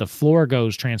 the floor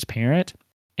goes transparent,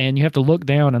 and you have to look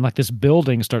down, and like this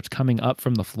building starts coming up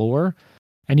from the floor,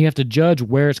 and you have to judge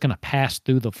where it's going to pass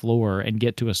through the floor and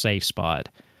get to a safe spot.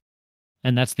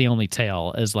 And that's the only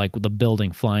tell is like the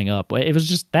building flying up. It was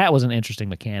just, that was an interesting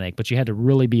mechanic, but you had to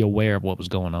really be aware of what was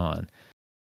going on.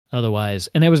 Otherwise,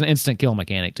 and there was an instant kill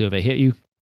mechanic too. If it hit you,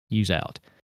 use out.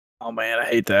 Oh man, I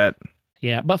hate that.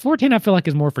 Yeah, but 14 I feel like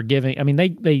is more forgiving. I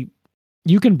mean,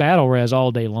 you can battle res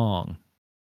all day long.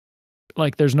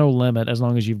 Like there's no limit as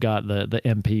long as you've got the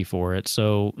MP for it.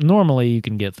 So normally you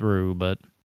can get through, but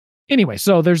anyway,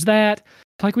 so there's that.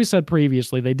 Like we said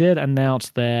previously, they did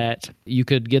announce that you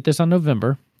could get this in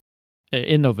November,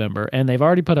 and they've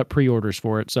already put up pre-orders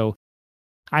for it. So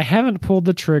I haven't pulled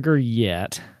the trigger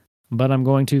yet, but I'm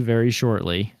going to very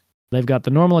shortly. They've got the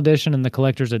normal edition and the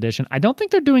collector's edition. I don't think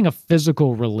they're doing a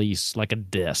physical release like a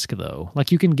disc, though.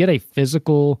 Like you can get a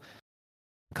physical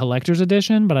collector's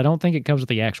edition, but I don't think it comes with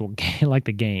the actual game, like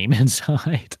the game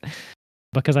inside.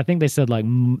 Because I think they said like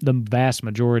the vast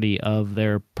majority of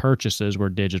their purchases were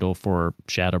digital for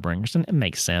Shadowbringers, and it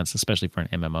makes sense, especially for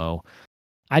an MMO.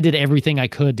 I did everything I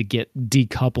could to get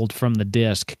decoupled from the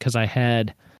disc because I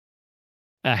had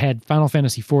Final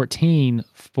Fantasy XIV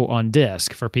on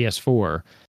disc for PS4,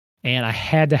 and I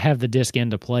had to have the disc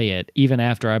in to play it, even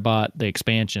after I bought the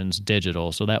expansions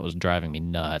digital. So that was driving me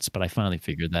nuts, but I finally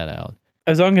figured that out.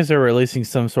 As long as they're releasing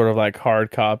some sort of like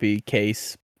hard copy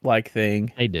case like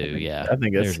thing. They do, yeah. I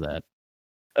think there's that.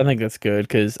 I think that's good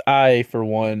because I, for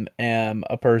one, am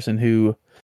a person who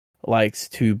likes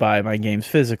to buy my games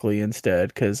physically instead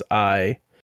because I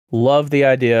love the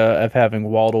idea of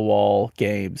having wall-to-wall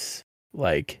games.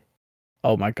 Like,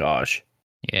 oh my gosh.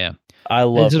 Yeah. I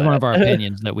love This is that. one of our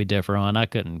opinions that we differ on. I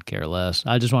couldn't care less.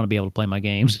 I just want to be able to play my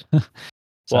games.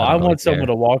 So well, I want someone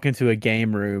to walk into a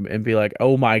game room and be like,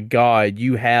 oh my god,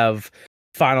 you have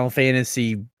Final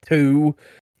Fantasy 2?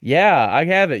 Yeah, I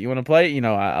have it. You want to play it?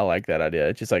 I like that idea.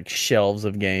 It's just like shelves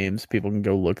of games people can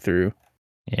go look through.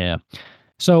 Yeah.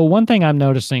 So one thing I'm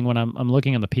noticing when I'm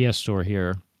looking on the PS Store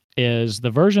here is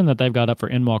the version that they've got up for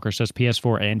Endwalker says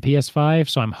PS4 and PS5.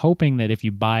 So I'm hoping that if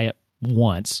you buy it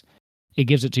once, it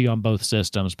gives it to you on both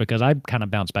systems because I kind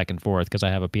of bounce back and forth because I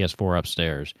have a PS4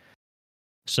 upstairs.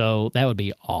 So that would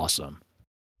be awesome.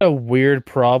 A weird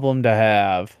problem to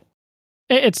have.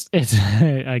 It's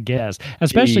I guess,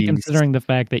 especially considering the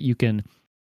fact that you can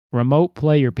remote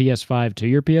play your PS5 to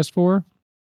your PS4.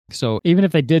 So even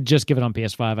if they did just give it on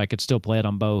PS5, I could still play it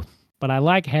on both. But I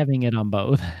like having it on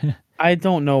both. I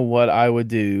don't know what I would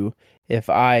do if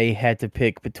I had to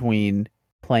pick between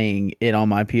playing it on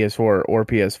my PS4 or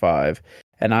PS5.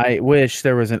 And I wish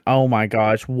there was oh my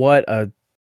gosh, what a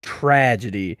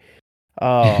tragedy.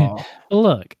 Oh,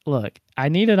 Look, I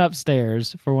need it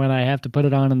upstairs for when I have to put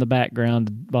it on in the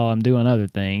background while I'm doing other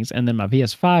things. And then my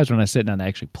PS5 is when I sit down to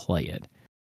actually play it.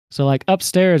 So like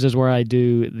upstairs is where I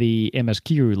do the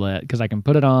MSQ roulette because I can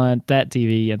put it on that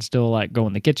TV and still like go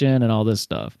in the kitchen and all this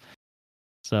stuff.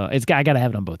 So I gotta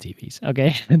have it on both TVs.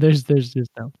 Okay. there's just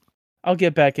no. I'll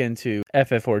get back into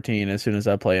FF14 as soon as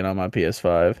I play it on my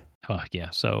PS5. Oh yeah.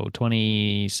 So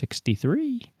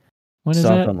 2063. When is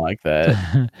Something that? like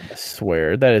that. I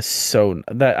swear that is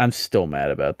that I'm still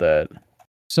mad about that.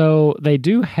 So they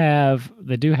do have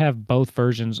both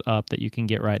versions up that you can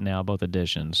get right now, both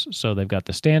editions. So they've got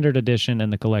the standard edition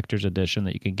and the collector's edition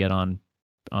that you can get on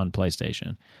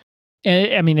PlayStation.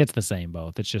 And, I mean, it's the same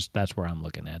both. It's just that's where I'm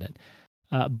looking at it.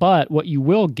 But what you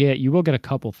will get a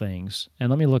couple things, and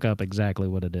let me look up exactly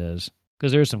what it is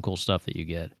because there's some cool stuff that you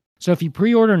get. So if you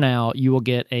pre-order now, you will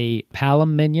get a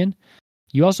Palom minion.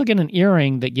 You also get an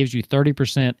earring that gives you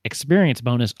 30% experience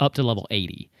bonus up to level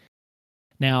 80.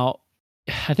 Now,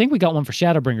 I think we got one for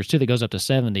Shadowbringers too that goes up to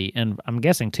 70, and I'm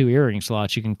guessing 2 earring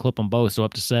slots. You can clip them both, so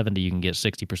up to 70 you can get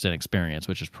 60% experience,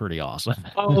 which is pretty awesome.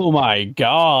 Oh my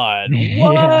god! Yeah.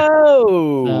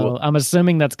 Whoa! So I'm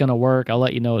assuming that's going to work. I'll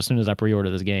let you know as soon as I pre-order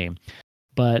this game.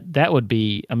 But that would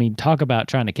be, I mean, talk about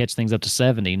trying to catch things up to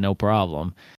 70, no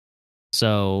problem.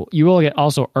 So you will get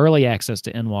also early access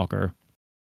to Endwalker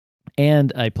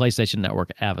and a PlayStation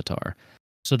Network avatar.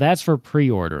 So that's for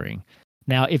pre-ordering.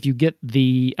 Now, if you get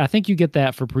I think you get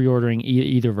that for pre-ordering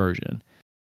either version.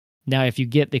 Now, if you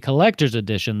get the collector's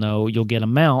edition, though, you'll get a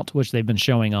mount, which they've been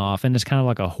showing off, and it's kind of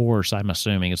like a horse, I'm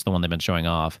assuming it's the one they've been showing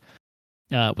off.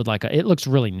 With it looks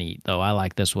really neat, though. I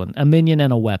like this one. A minion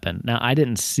and a weapon. Now, I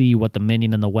didn't see what the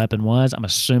minion and the weapon was. I'm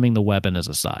assuming the weapon is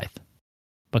a scythe,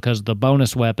 because the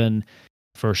bonus weapon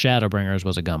for Shadowbringers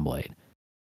was a gunblade.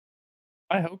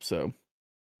 I hope so.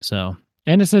 So...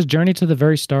 And it says journey to the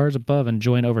very stars above and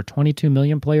join over 22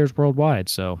 million players worldwide.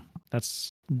 So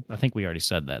I think we already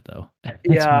said that though.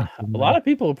 Yeah, a lot of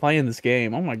people are playing this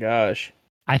game. Oh my gosh.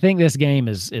 I think this game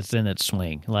it's in its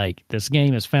swing. Like this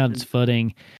game has found its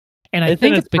footing. And I It's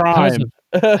think in it's its because prime.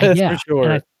 of, For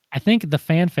sure. and I think the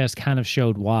Fan Fest kind of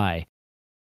showed why.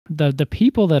 The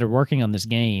people that are working on this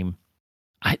game,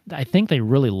 I think they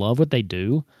really love what they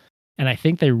do. And I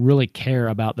think they really care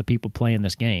about the people playing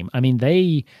this game. I mean,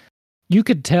 you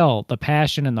could tell the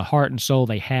passion and the heart and soul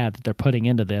they had that they're putting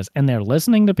into this, and they're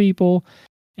listening to people.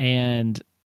 And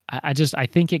I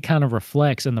think it kind of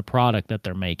reflects in the product that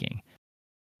they're making,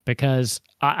 because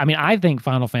I think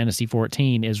Final Fantasy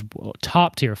 14 is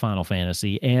top tier Final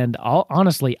Fantasy. And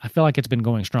honestly, I feel like it's been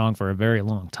going strong for a very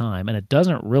long time, and it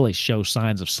doesn't really show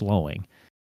signs of slowing.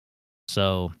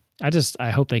 So I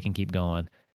hope they can keep going.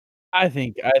 I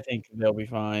think they'll be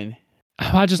fine.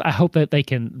 I hope that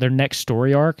their next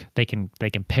story arc, they can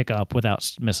pick up without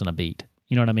missing a beat.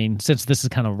 You know what I mean? Since this is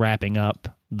kind of wrapping up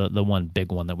the one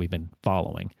big one that we've been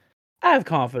following. I have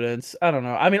confidence. I don't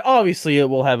know. I mean, obviously it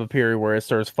will have a period where it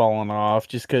starts falling off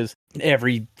just because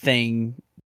everything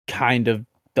kind of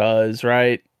does,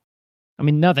 right? I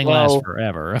mean, nothing lasts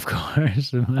forever, of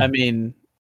course. I mean,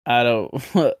 I don't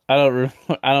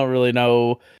really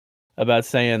know about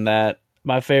saying that.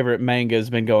 My favorite manga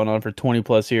has been going on for 20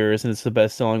 plus years, and it's the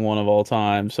best selling one of all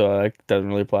time. So it doesn't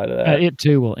really apply to that. It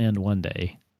too will end one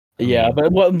day.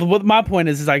 But what my point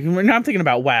is like, I'm thinking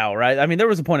about WoW, right? I mean, there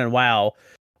was a point in WoW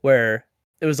where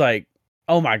it was like,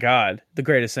 oh my god, the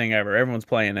greatest thing ever. Everyone's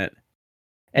playing it.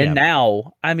 And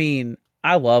now, I mean,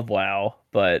 I love WoW,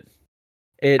 but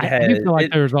I do feel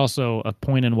like there's also a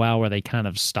point in WoW where they kind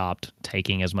of stopped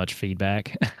taking as much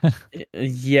feedback.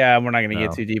 Yeah, we're not going to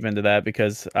get too deep into that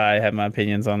because I have my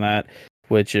opinions on that,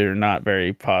 which are not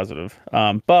very positive.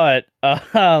 But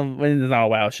when it's not a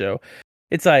WoW show,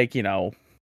 it's like, you know,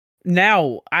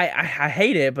 now I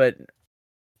hate it, but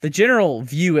the general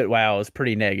view at WoW is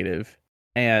pretty negative.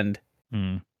 And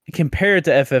compared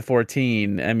to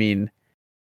FF14, I mean,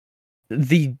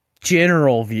 the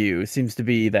general view seems to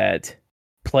be that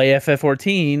play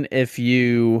FF14 if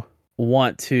you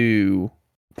want to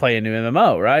play a new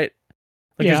MMO, right?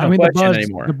 Like, yeah, there's no question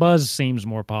anymore. The buzz seems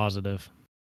more positive,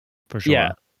 for sure.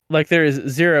 Yeah, like there is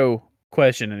zero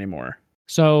question anymore.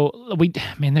 So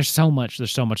there's so much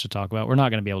to talk about. We're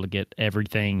not going to be able to get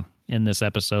everything in this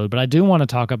episode, but I do want to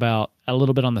talk about a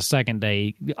little bit on the second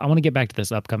day. I want to get back to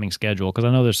this upcoming schedule because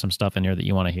I know there's some stuff in here that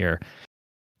you want to hear.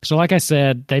 So like I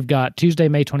said, they've got Tuesday,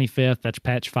 May 25th. That's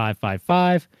patch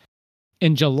 555.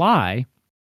 In July,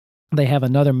 they have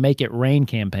another Make It Rain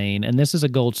campaign, and this is a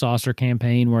gold saucer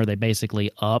campaign where they basically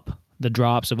up the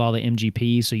drops of all the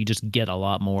MGP, so you just get a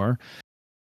lot more.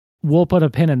 We'll put a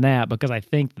pin in that because I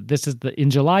think this is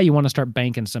in July you want to start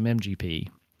banking some MGP.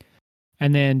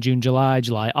 And then June, July,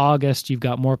 August, you've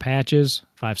got more patches,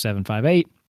 5758.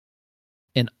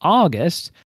 In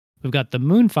August, we've got the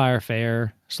Moonfire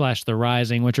Fair / the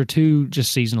Rising, which are 2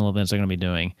 just seasonal events they're going to be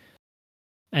doing.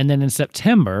 And then in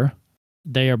September,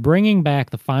 they are bringing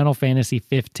back the Final Fantasy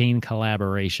 15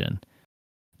 collaboration.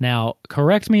 Now,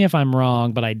 correct me if I'm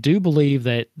wrong, but I do believe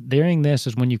that during this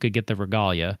is when you could get the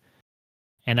Regalia.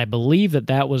 And I believe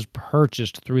that was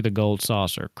purchased through the Gold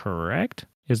Saucer, correct?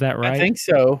 Is that right? I think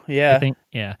so, yeah.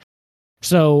 Yeah.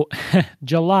 So,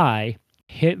 July,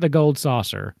 hit the Gold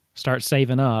Saucer, start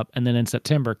saving up, and then in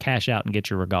September, cash out and get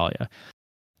your Regalia.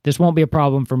 This won't be a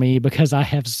problem for me because I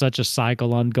have such a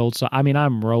cycle on Gold Saucer. I mean,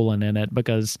 I'm rolling in it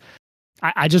because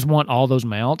I just want all those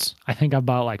mounts. I think I've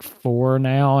bought like 4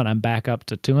 now, and I'm back up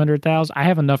to 200,000. I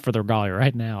have enough for the Regalia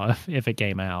right now if it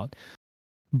came out.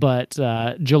 But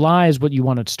July is what you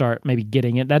want to start maybe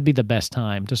getting it. That'd be the best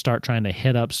time to start trying to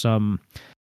hit up some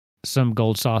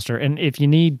Gold Saucer. And if you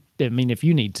need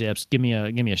tips, give me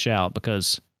a shout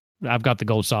because I've got the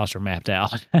Gold Saucer mapped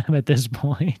out at this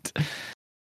point.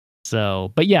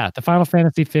 So, but yeah, the Final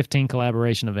Fantasy 15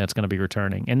 collaboration event's going to be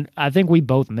returning, and I think we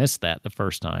both missed that the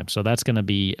first time, so that's going to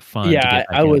be fun. Yeah,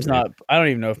 I was not. I don't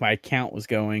even know if my account was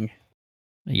going.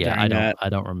 Yeah, I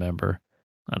don't remember.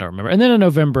 And then in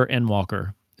November,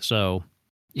 Endwalker. So,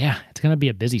 yeah, it's going to be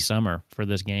a busy summer for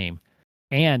this game,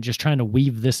 and just trying to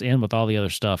weave this in with all the other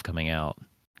stuff coming out.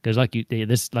 Because, like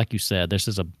you said, this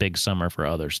is a big summer for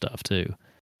other stuff too.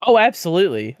 Oh,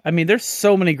 absolutely. I mean, there's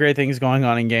so many great things going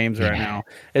on in games right now.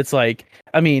 It's like,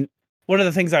 I mean, one of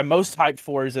the things I'm most hyped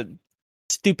for is a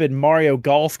stupid Mario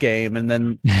Golf game. And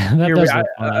then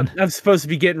I'm supposed to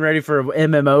be getting ready for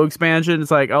an MMO expansion. It's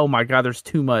like, oh my God, there's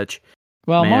too much.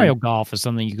 Well, man. Mario Golf is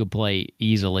something you could play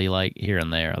easily, like here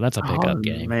and there. That's a pickup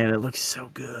game. Man, it looks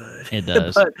so good. It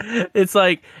does. But it's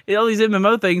like all these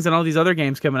MMO things and all these other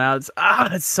games coming out.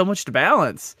 It's so much to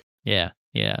balance. Yeah.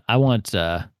 I want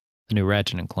the new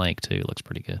Ratchet and Clank too. Looks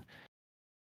pretty good.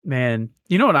 Man,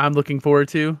 you know what I'm looking forward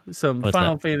to? Some What's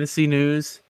Final Fantasy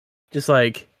news. Just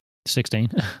like 16.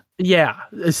 Yeah,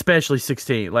 especially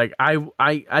 16. Like I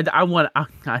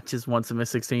just want some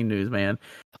 16 news, man.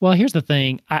 Well, here's the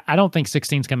thing. I don't think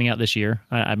 16's coming out this year.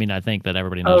 I mean, I think that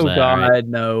everybody knows that. Oh God, right?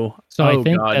 no. So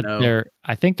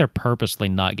I think they're purposely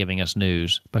not giving us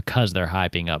news because they're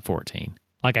hyping up 14.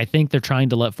 Like, I think they're trying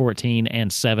to let 14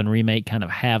 and 7 Remake kind of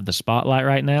have the spotlight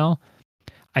right now.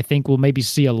 I think we'll maybe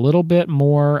see a little bit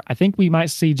more. I think we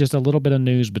might see just a little bit of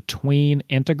news between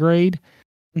Intergrade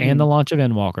and the launch of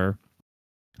Endwalker.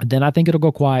 Then I think it'll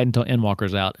go quiet until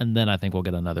Endwalker's out, and then I think we'll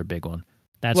get another big one.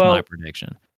 That's my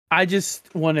prediction. I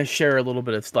just want to share a little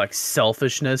bit of like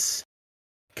selfishness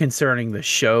concerning the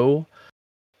show,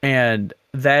 and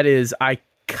that is I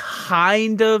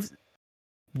kind of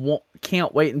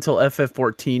can't wait until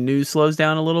FF14 news slows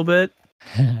down a little bit.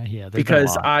 Yeah,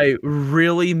 because I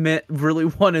really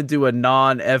want to do a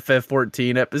non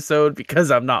FF14 episode because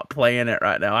I'm not playing it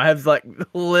right now. I have like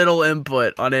little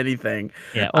input on anything.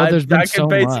 Yeah, there's been so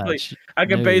much. I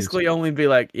can basically only be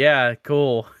like, yeah,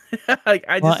 cool. Like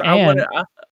I want to.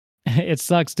 It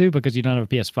sucks too because you don't have a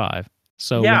PS5.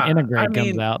 So when Integrate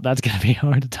comes out, that's going to be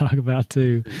hard to talk about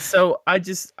too. So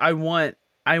I want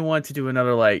to do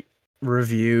another like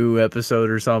review episode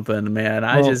or something, man.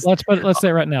 Let's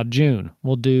say right now, June.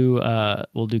 We'll do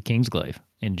Kingsglaive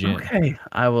in June. Okay.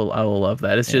 I will love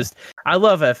that. It's just I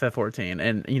love FF14,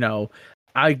 and you know,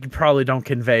 I probably don't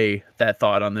convey that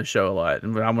thought on this show a lot,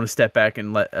 and I'm going to step back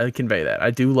and convey that.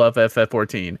 I do love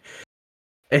FF14.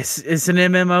 It's an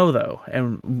MMO though,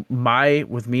 and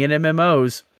with me and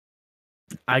MMOs,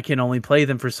 I can only play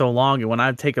them for so long, and when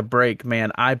I take a break,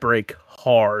 man, I break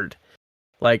hard.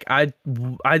 Like I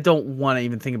don't want to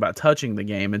even think about touching the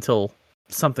game until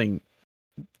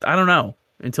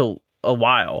until a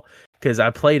while, because I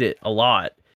played it a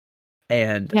lot,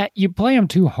 and you play them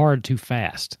too hard too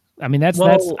fast. I mean, that's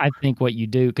I think what you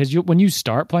do, because when you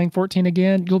start playing 14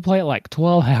 again, you'll play it like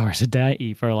 12 hours a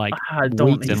day for like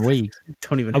weeks and weeks.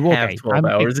 Don't even have 12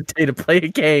 hours a day to play a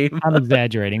game. I'm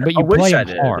exaggerating, but you play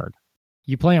them hard.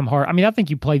 You play them hard. I mean, I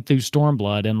think you played through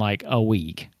Stormblood in like a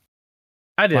week.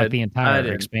 I did. Like the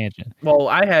entire expansion. Well,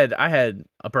 I had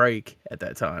a break at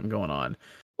that time going on.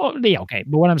 Well, yeah, okay.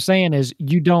 But what I'm saying is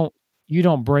you don't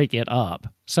break it up.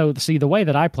 So see, the way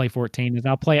that I play 14 is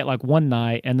I'll play it like one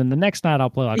night, and then the next night I'll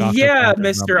play like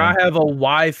Mister, I have a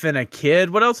wife and a kid.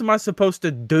 What else am I supposed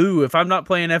to do if I'm not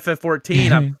playing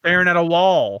FF14? I'm staring at a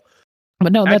wall.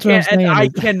 But no, that's what I'm saying. I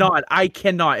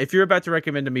cannot. If you're about to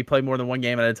recommend to me play more than one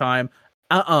game at a time,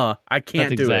 I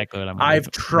can't do exactly it. What I'm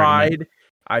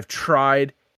I've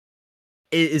tried.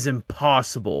 It is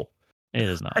impossible. It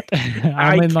is not.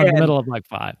 I'm in the middle of like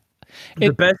 5.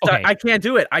 The best Okay. I can't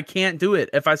do it. I can't do it.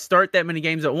 If I start that many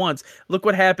games at once, look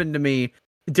what happened to me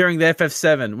during the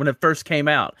FF7 when it first came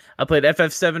out. I played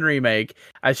FF7 Remake.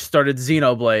 I started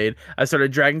Xenoblade. I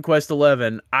started Dragon Quest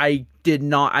 11. I did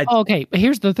not. I Okay, but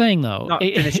here's the thing, though. not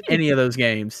finish any of those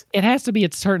games. It has to be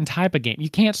a certain type of game. You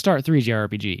can't start 3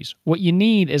 JRPGs. What you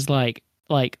need is like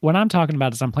what I'm talking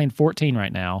about is I'm playing 14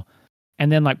 right now,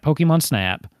 and then like Pokemon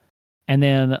Snap, and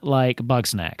then like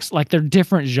Bugsnax. Like they're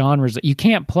different genres that you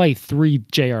can't play 3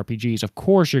 JRPGs. Of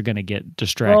course you're going to get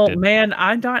distracted. Well, man,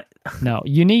 I'm not. No,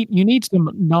 you need some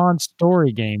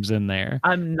non-story games in there.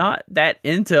 I'm not that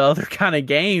into other kind of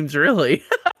games, really.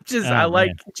 I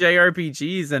like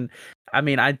JRPGs, and I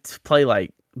mean, I play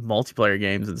like multiplayer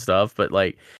games and stuff, but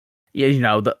like, yeah, you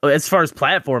know, as far as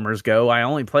platformers go, I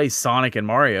only play Sonic and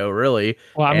Mario, really.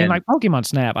 Well, I mean, like Pokemon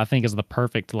Snap, I think is the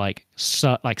perfect like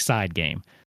side game.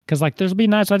 Because like there'll be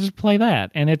nights I just play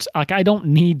that, and it's like I don't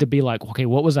need to be like, okay,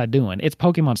 what was I doing? It's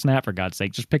Pokemon Snap, for God's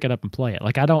sake, just pick it up and play it.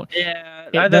 Like I don't.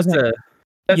 Yeah, that's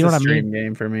you know a stream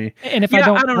game for me. And if I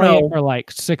don't play it for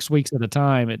like 6 weeks at a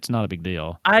time, it's not a big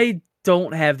deal. I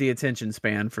don't have the attention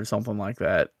span for something like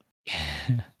that.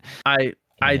 I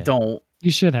don't.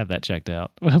 You should have that checked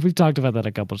out. We've talked about that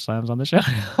a couple of times on the show.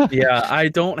 Yeah, I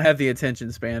don't have the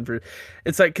attention span for.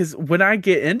 It's like because when I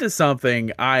get into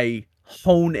something, I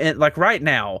hone in. Like right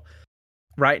now,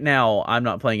 I'm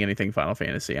not playing anything Final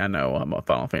Fantasy. I know I'm a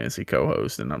Final Fantasy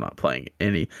co-host, and I'm not playing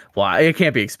any. Well, I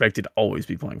can't be expected to always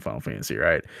be playing Final Fantasy,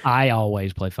 right? I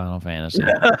always play Final Fantasy.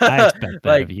 I expect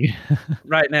that of you.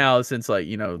 Right now, since like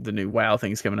you know the new WoW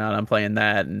thing's coming out, I'm playing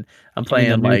that, and I'm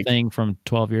playing the new like thing from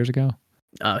 12 years ago.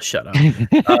 Shut up.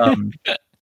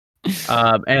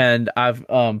 And I've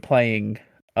playing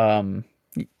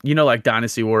you know like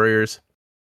Dynasty Warriors.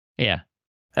 Yeah.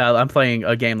 I'm playing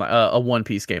a game like a One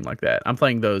Piece game like that. I'm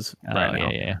playing those right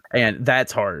now, and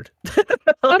that's hard.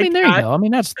 I mean, there you go. I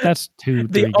mean, that's 2.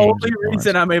 The only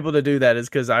reason I'm able to do that is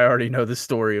because I already know the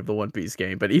story of the One Piece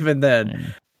game. But even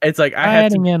then, it's like I have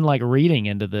adding in like reading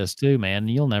into this too, man.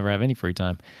 You'll never have any free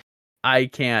time. I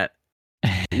can't.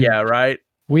 Yeah, right.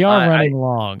 We are running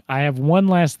long. I have one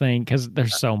last thing because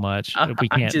there's so much we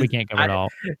can't cover it all.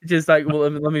 Just like well,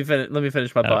 let me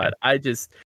finish my thought.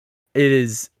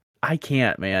 I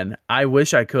can't, man. I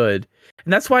wish I could.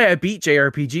 And that's why I beat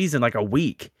JRPGs in like a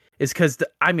week. Is because,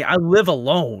 I live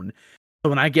alone. So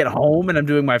when I get home and I'm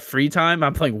doing my free time,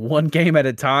 I'm playing one game at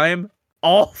a time.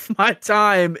 All of my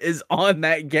time is on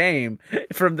that game.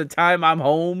 From the time I'm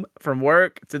home from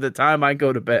work to the time I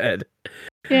go to bed.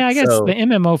 Yeah, I guess the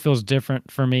MMO feels different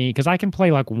for me because I can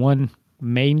play like one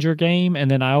major game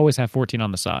and then I always have 14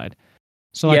 on the side.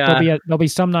 So like there'll be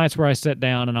some nights where I sit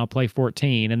down and I'll play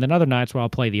 14, and then other nights where I'll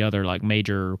play the other like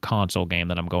major console game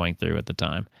that I'm going through at the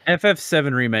time.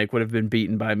 FF7 Remake would have been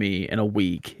beaten by me in a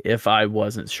week if I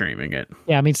wasn't streaming it.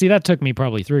 Yeah, I mean, see, that took me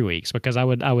probably 3 weeks because I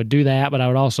would do that, but I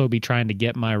would also be trying to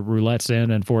get my roulettes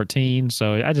in 14,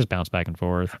 so I just bounce back and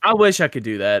forth. I wish I could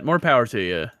do that. More power to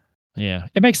you. Yeah,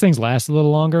 it makes things last a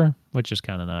little longer, which is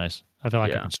kind of nice. I feel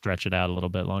like I can stretch it out a little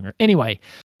bit longer. Anyway,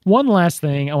 one last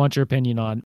thing I want your opinion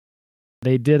on.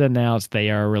 They did announce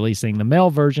they are releasing the male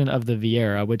version of the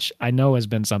Viera, which I know has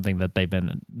been something that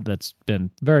that's been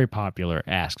very popular,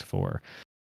 asked for.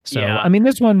 So, I mean,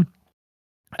 this one,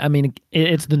 I mean,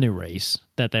 it's the new race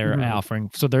that they're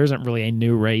offering. So there isn't really a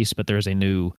new race, but there's a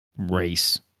new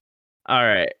race. All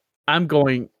right, I'll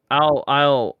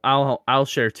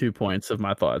share 2 points of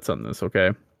my thoughts on this. Okay.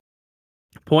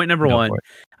 Point number 1,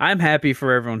 I'm happy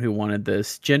for everyone who wanted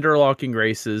this. Gender locking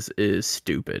races is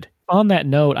stupid. On that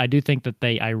note, I do think that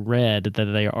I read that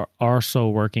they are also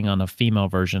working on a female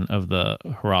version of the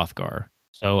Hrothgar.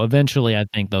 So eventually I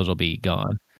think those will be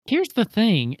gone. Here's the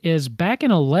thing is back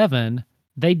in 11,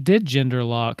 they did gender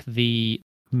lock the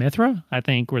Mithra, I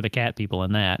think were the cat people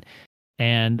in that,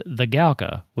 and the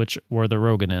Galka, which were the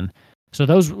Roganin. So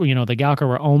those, the Galka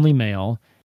were only male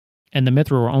and the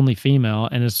Mithra were only female.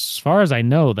 And as far as I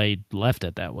know, they left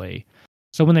it that way.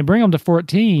 So when they bring them to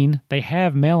 14, they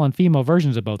have male and female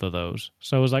versions of both of those.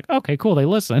 So it was like, okay, cool, they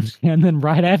listened. And then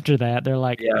right after that, they're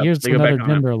like, here's another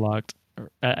gender locked.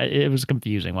 It was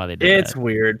confusing why they did that. It's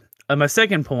weird. My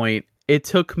second point, it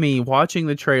took me watching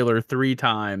the trailer 3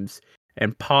 times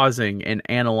and pausing and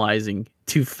analyzing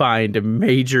to find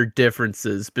major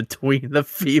differences between the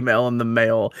female and the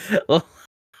male.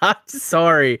 I'm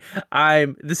sorry.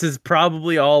 This is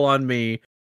probably all on me.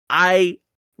 I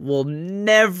will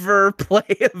never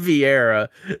play a Viera,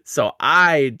 so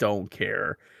I don't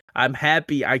care. I'm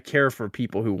happy. I care for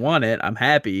people who want it. I'm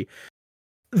happy.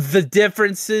 The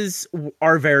differences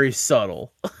are very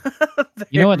subtle.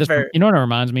 You know what it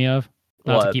reminds me of?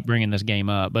 Not to keep bringing this game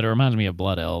up, but it reminds me of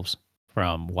Blood Elves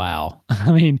from WoW.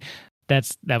 I mean,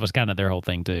 that was kind of their whole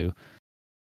thing too.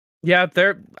 Yeah,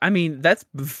 that's a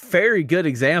very good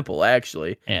example,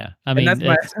 actually. Yeah, I mean,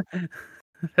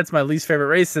 that's my least favorite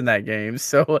race in that game.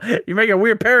 So you make a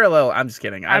weird parallel. I'm just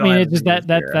kidding. I mean, it's just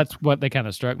that's what they kind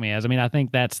of struck me as. I mean, I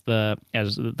think that's the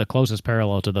closest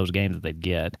parallel to those games that they'd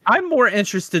get. I'm more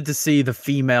interested to see the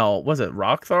female. Was it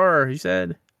Hrothgar? You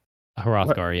said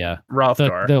Hrothgar, yeah,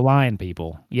 Hrothgar, the lion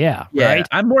people. Yeah, right.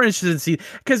 I'm more interested to see,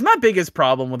 because my biggest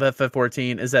problem with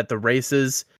FF14 is that the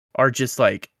races are just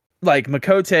like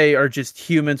Makote are just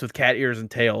humans with cat ears and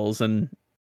tails, and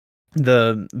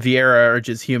the Viera are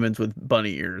just humans with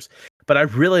bunny ears. But I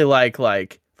really like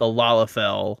the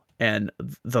Lalafell and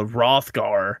the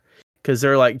Hrothgar, because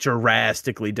they're like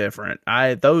drastically different.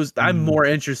 I'm more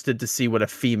interested to see what a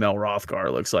female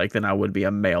Hrothgar looks like than I would be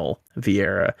a male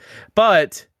Viera.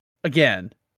 But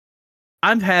again,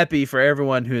 I'm happy for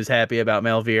everyone who is happy about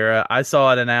male Viera. I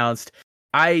saw it announced.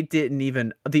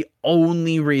 The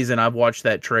only reason I've watched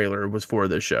that trailer was for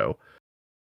the show.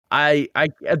 I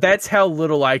that's how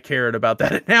little I cared about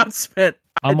that announcement.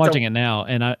 I'm watching it now,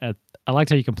 and I liked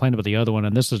how you complained about the other one,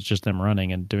 and this is just them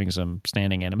running and doing some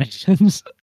standing animations.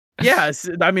 Yes,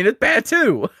 I mean, it's bad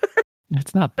too.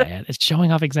 It's not bad. It's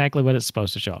showing off exactly what it's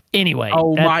supposed to show off. Anyway.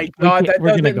 Oh my God, that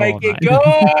doesn't make it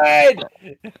good.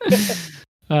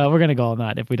 We're going to go all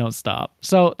night if we don't stop.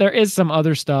 So there is some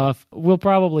other stuff. We'll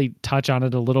probably touch on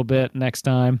it a little bit next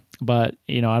time, but,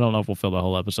 I don't know if we'll fill the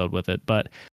whole episode with it. But,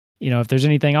 if there's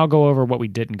anything, I'll go over what we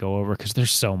didn't go over, because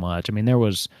there's so much. I mean, there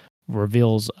was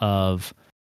reveals of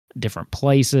different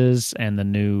places and the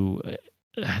new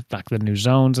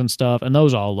zones and stuff, and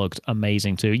those all looked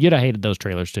amazing too. You'd have hated those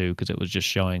trailers too, because it was just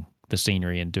showing the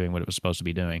scenery and doing what it was supposed to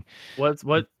be doing.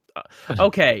 What?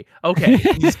 Okay.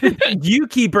 You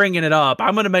keep bringing it up.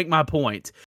 I'm going to make my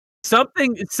point.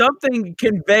 Something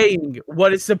conveying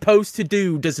what it's supposed to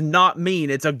do does not mean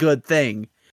it's a good thing.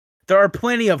 There are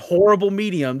plenty of horrible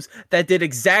mediums that did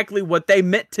exactly what they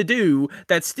meant to do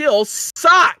that still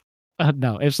suck.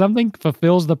 No, if something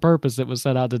fulfills the purpose it was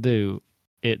set out to do,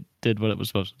 it did what it was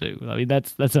supposed to do. I mean,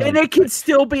 that's and it can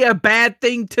still be a bad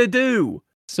thing to do.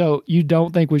 So you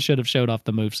don't think we should have showed off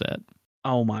the moveset?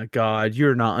 Oh my God,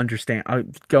 you're not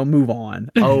understanding. Go move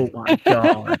on. Oh my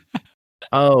God.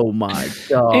 Oh my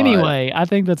God. Anyway, I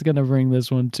think that's going to bring this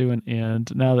one to an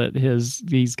end now that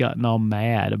he's gotten all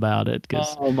mad about it.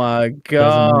 Oh my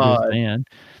God.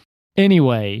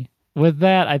 Anyway, with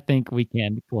that, I think we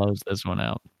can close this one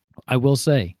out. I will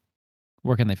say,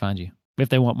 where can they find you if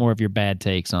they want more of your bad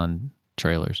takes on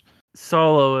trailers?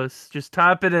 Soloist. Just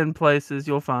type it in places.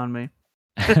 You'll find me.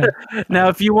 Now,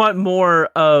 if you want more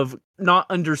of not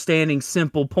understanding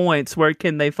simple points, where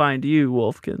can they find you,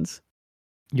 Wolfkins?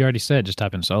 You already said just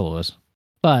type in Soloist.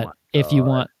 But if you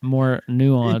want more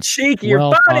nuance, cheeky,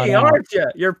 you're funny, aren't you?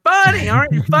 You're funny,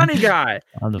 aren't you? Funny guy.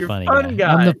 I'm the funny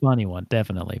guy. I'm the funny one,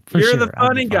 definitely. You're the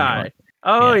funny guy.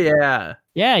 Oh yeah.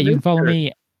 Yeah, you can follow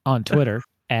me on Twitter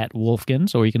at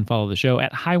Wolfkins, or you can follow the show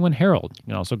at Highwind Herald. You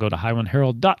can also go to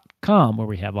highwindherald.com, where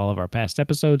we have all of our past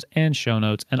episodes and show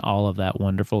notes and all of that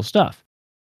wonderful stuff.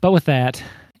 But with that,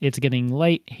 it's getting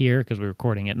late here because we're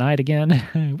recording at night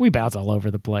again. We bounce all over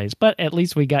the place, but at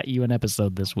least we got you an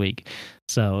episode this week.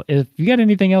 So if you got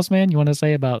anything else, man, you want to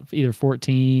say about either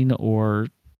 14 or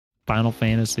Final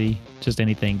Fantasy, just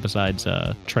anything besides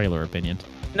trailer opinions?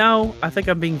 No, I think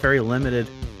I'm being very limited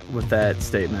with that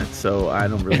statement, so I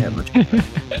don't really have much.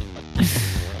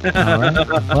 All right.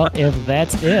 Well, if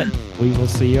that's it, we will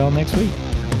see you all next week.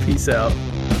 Peace out.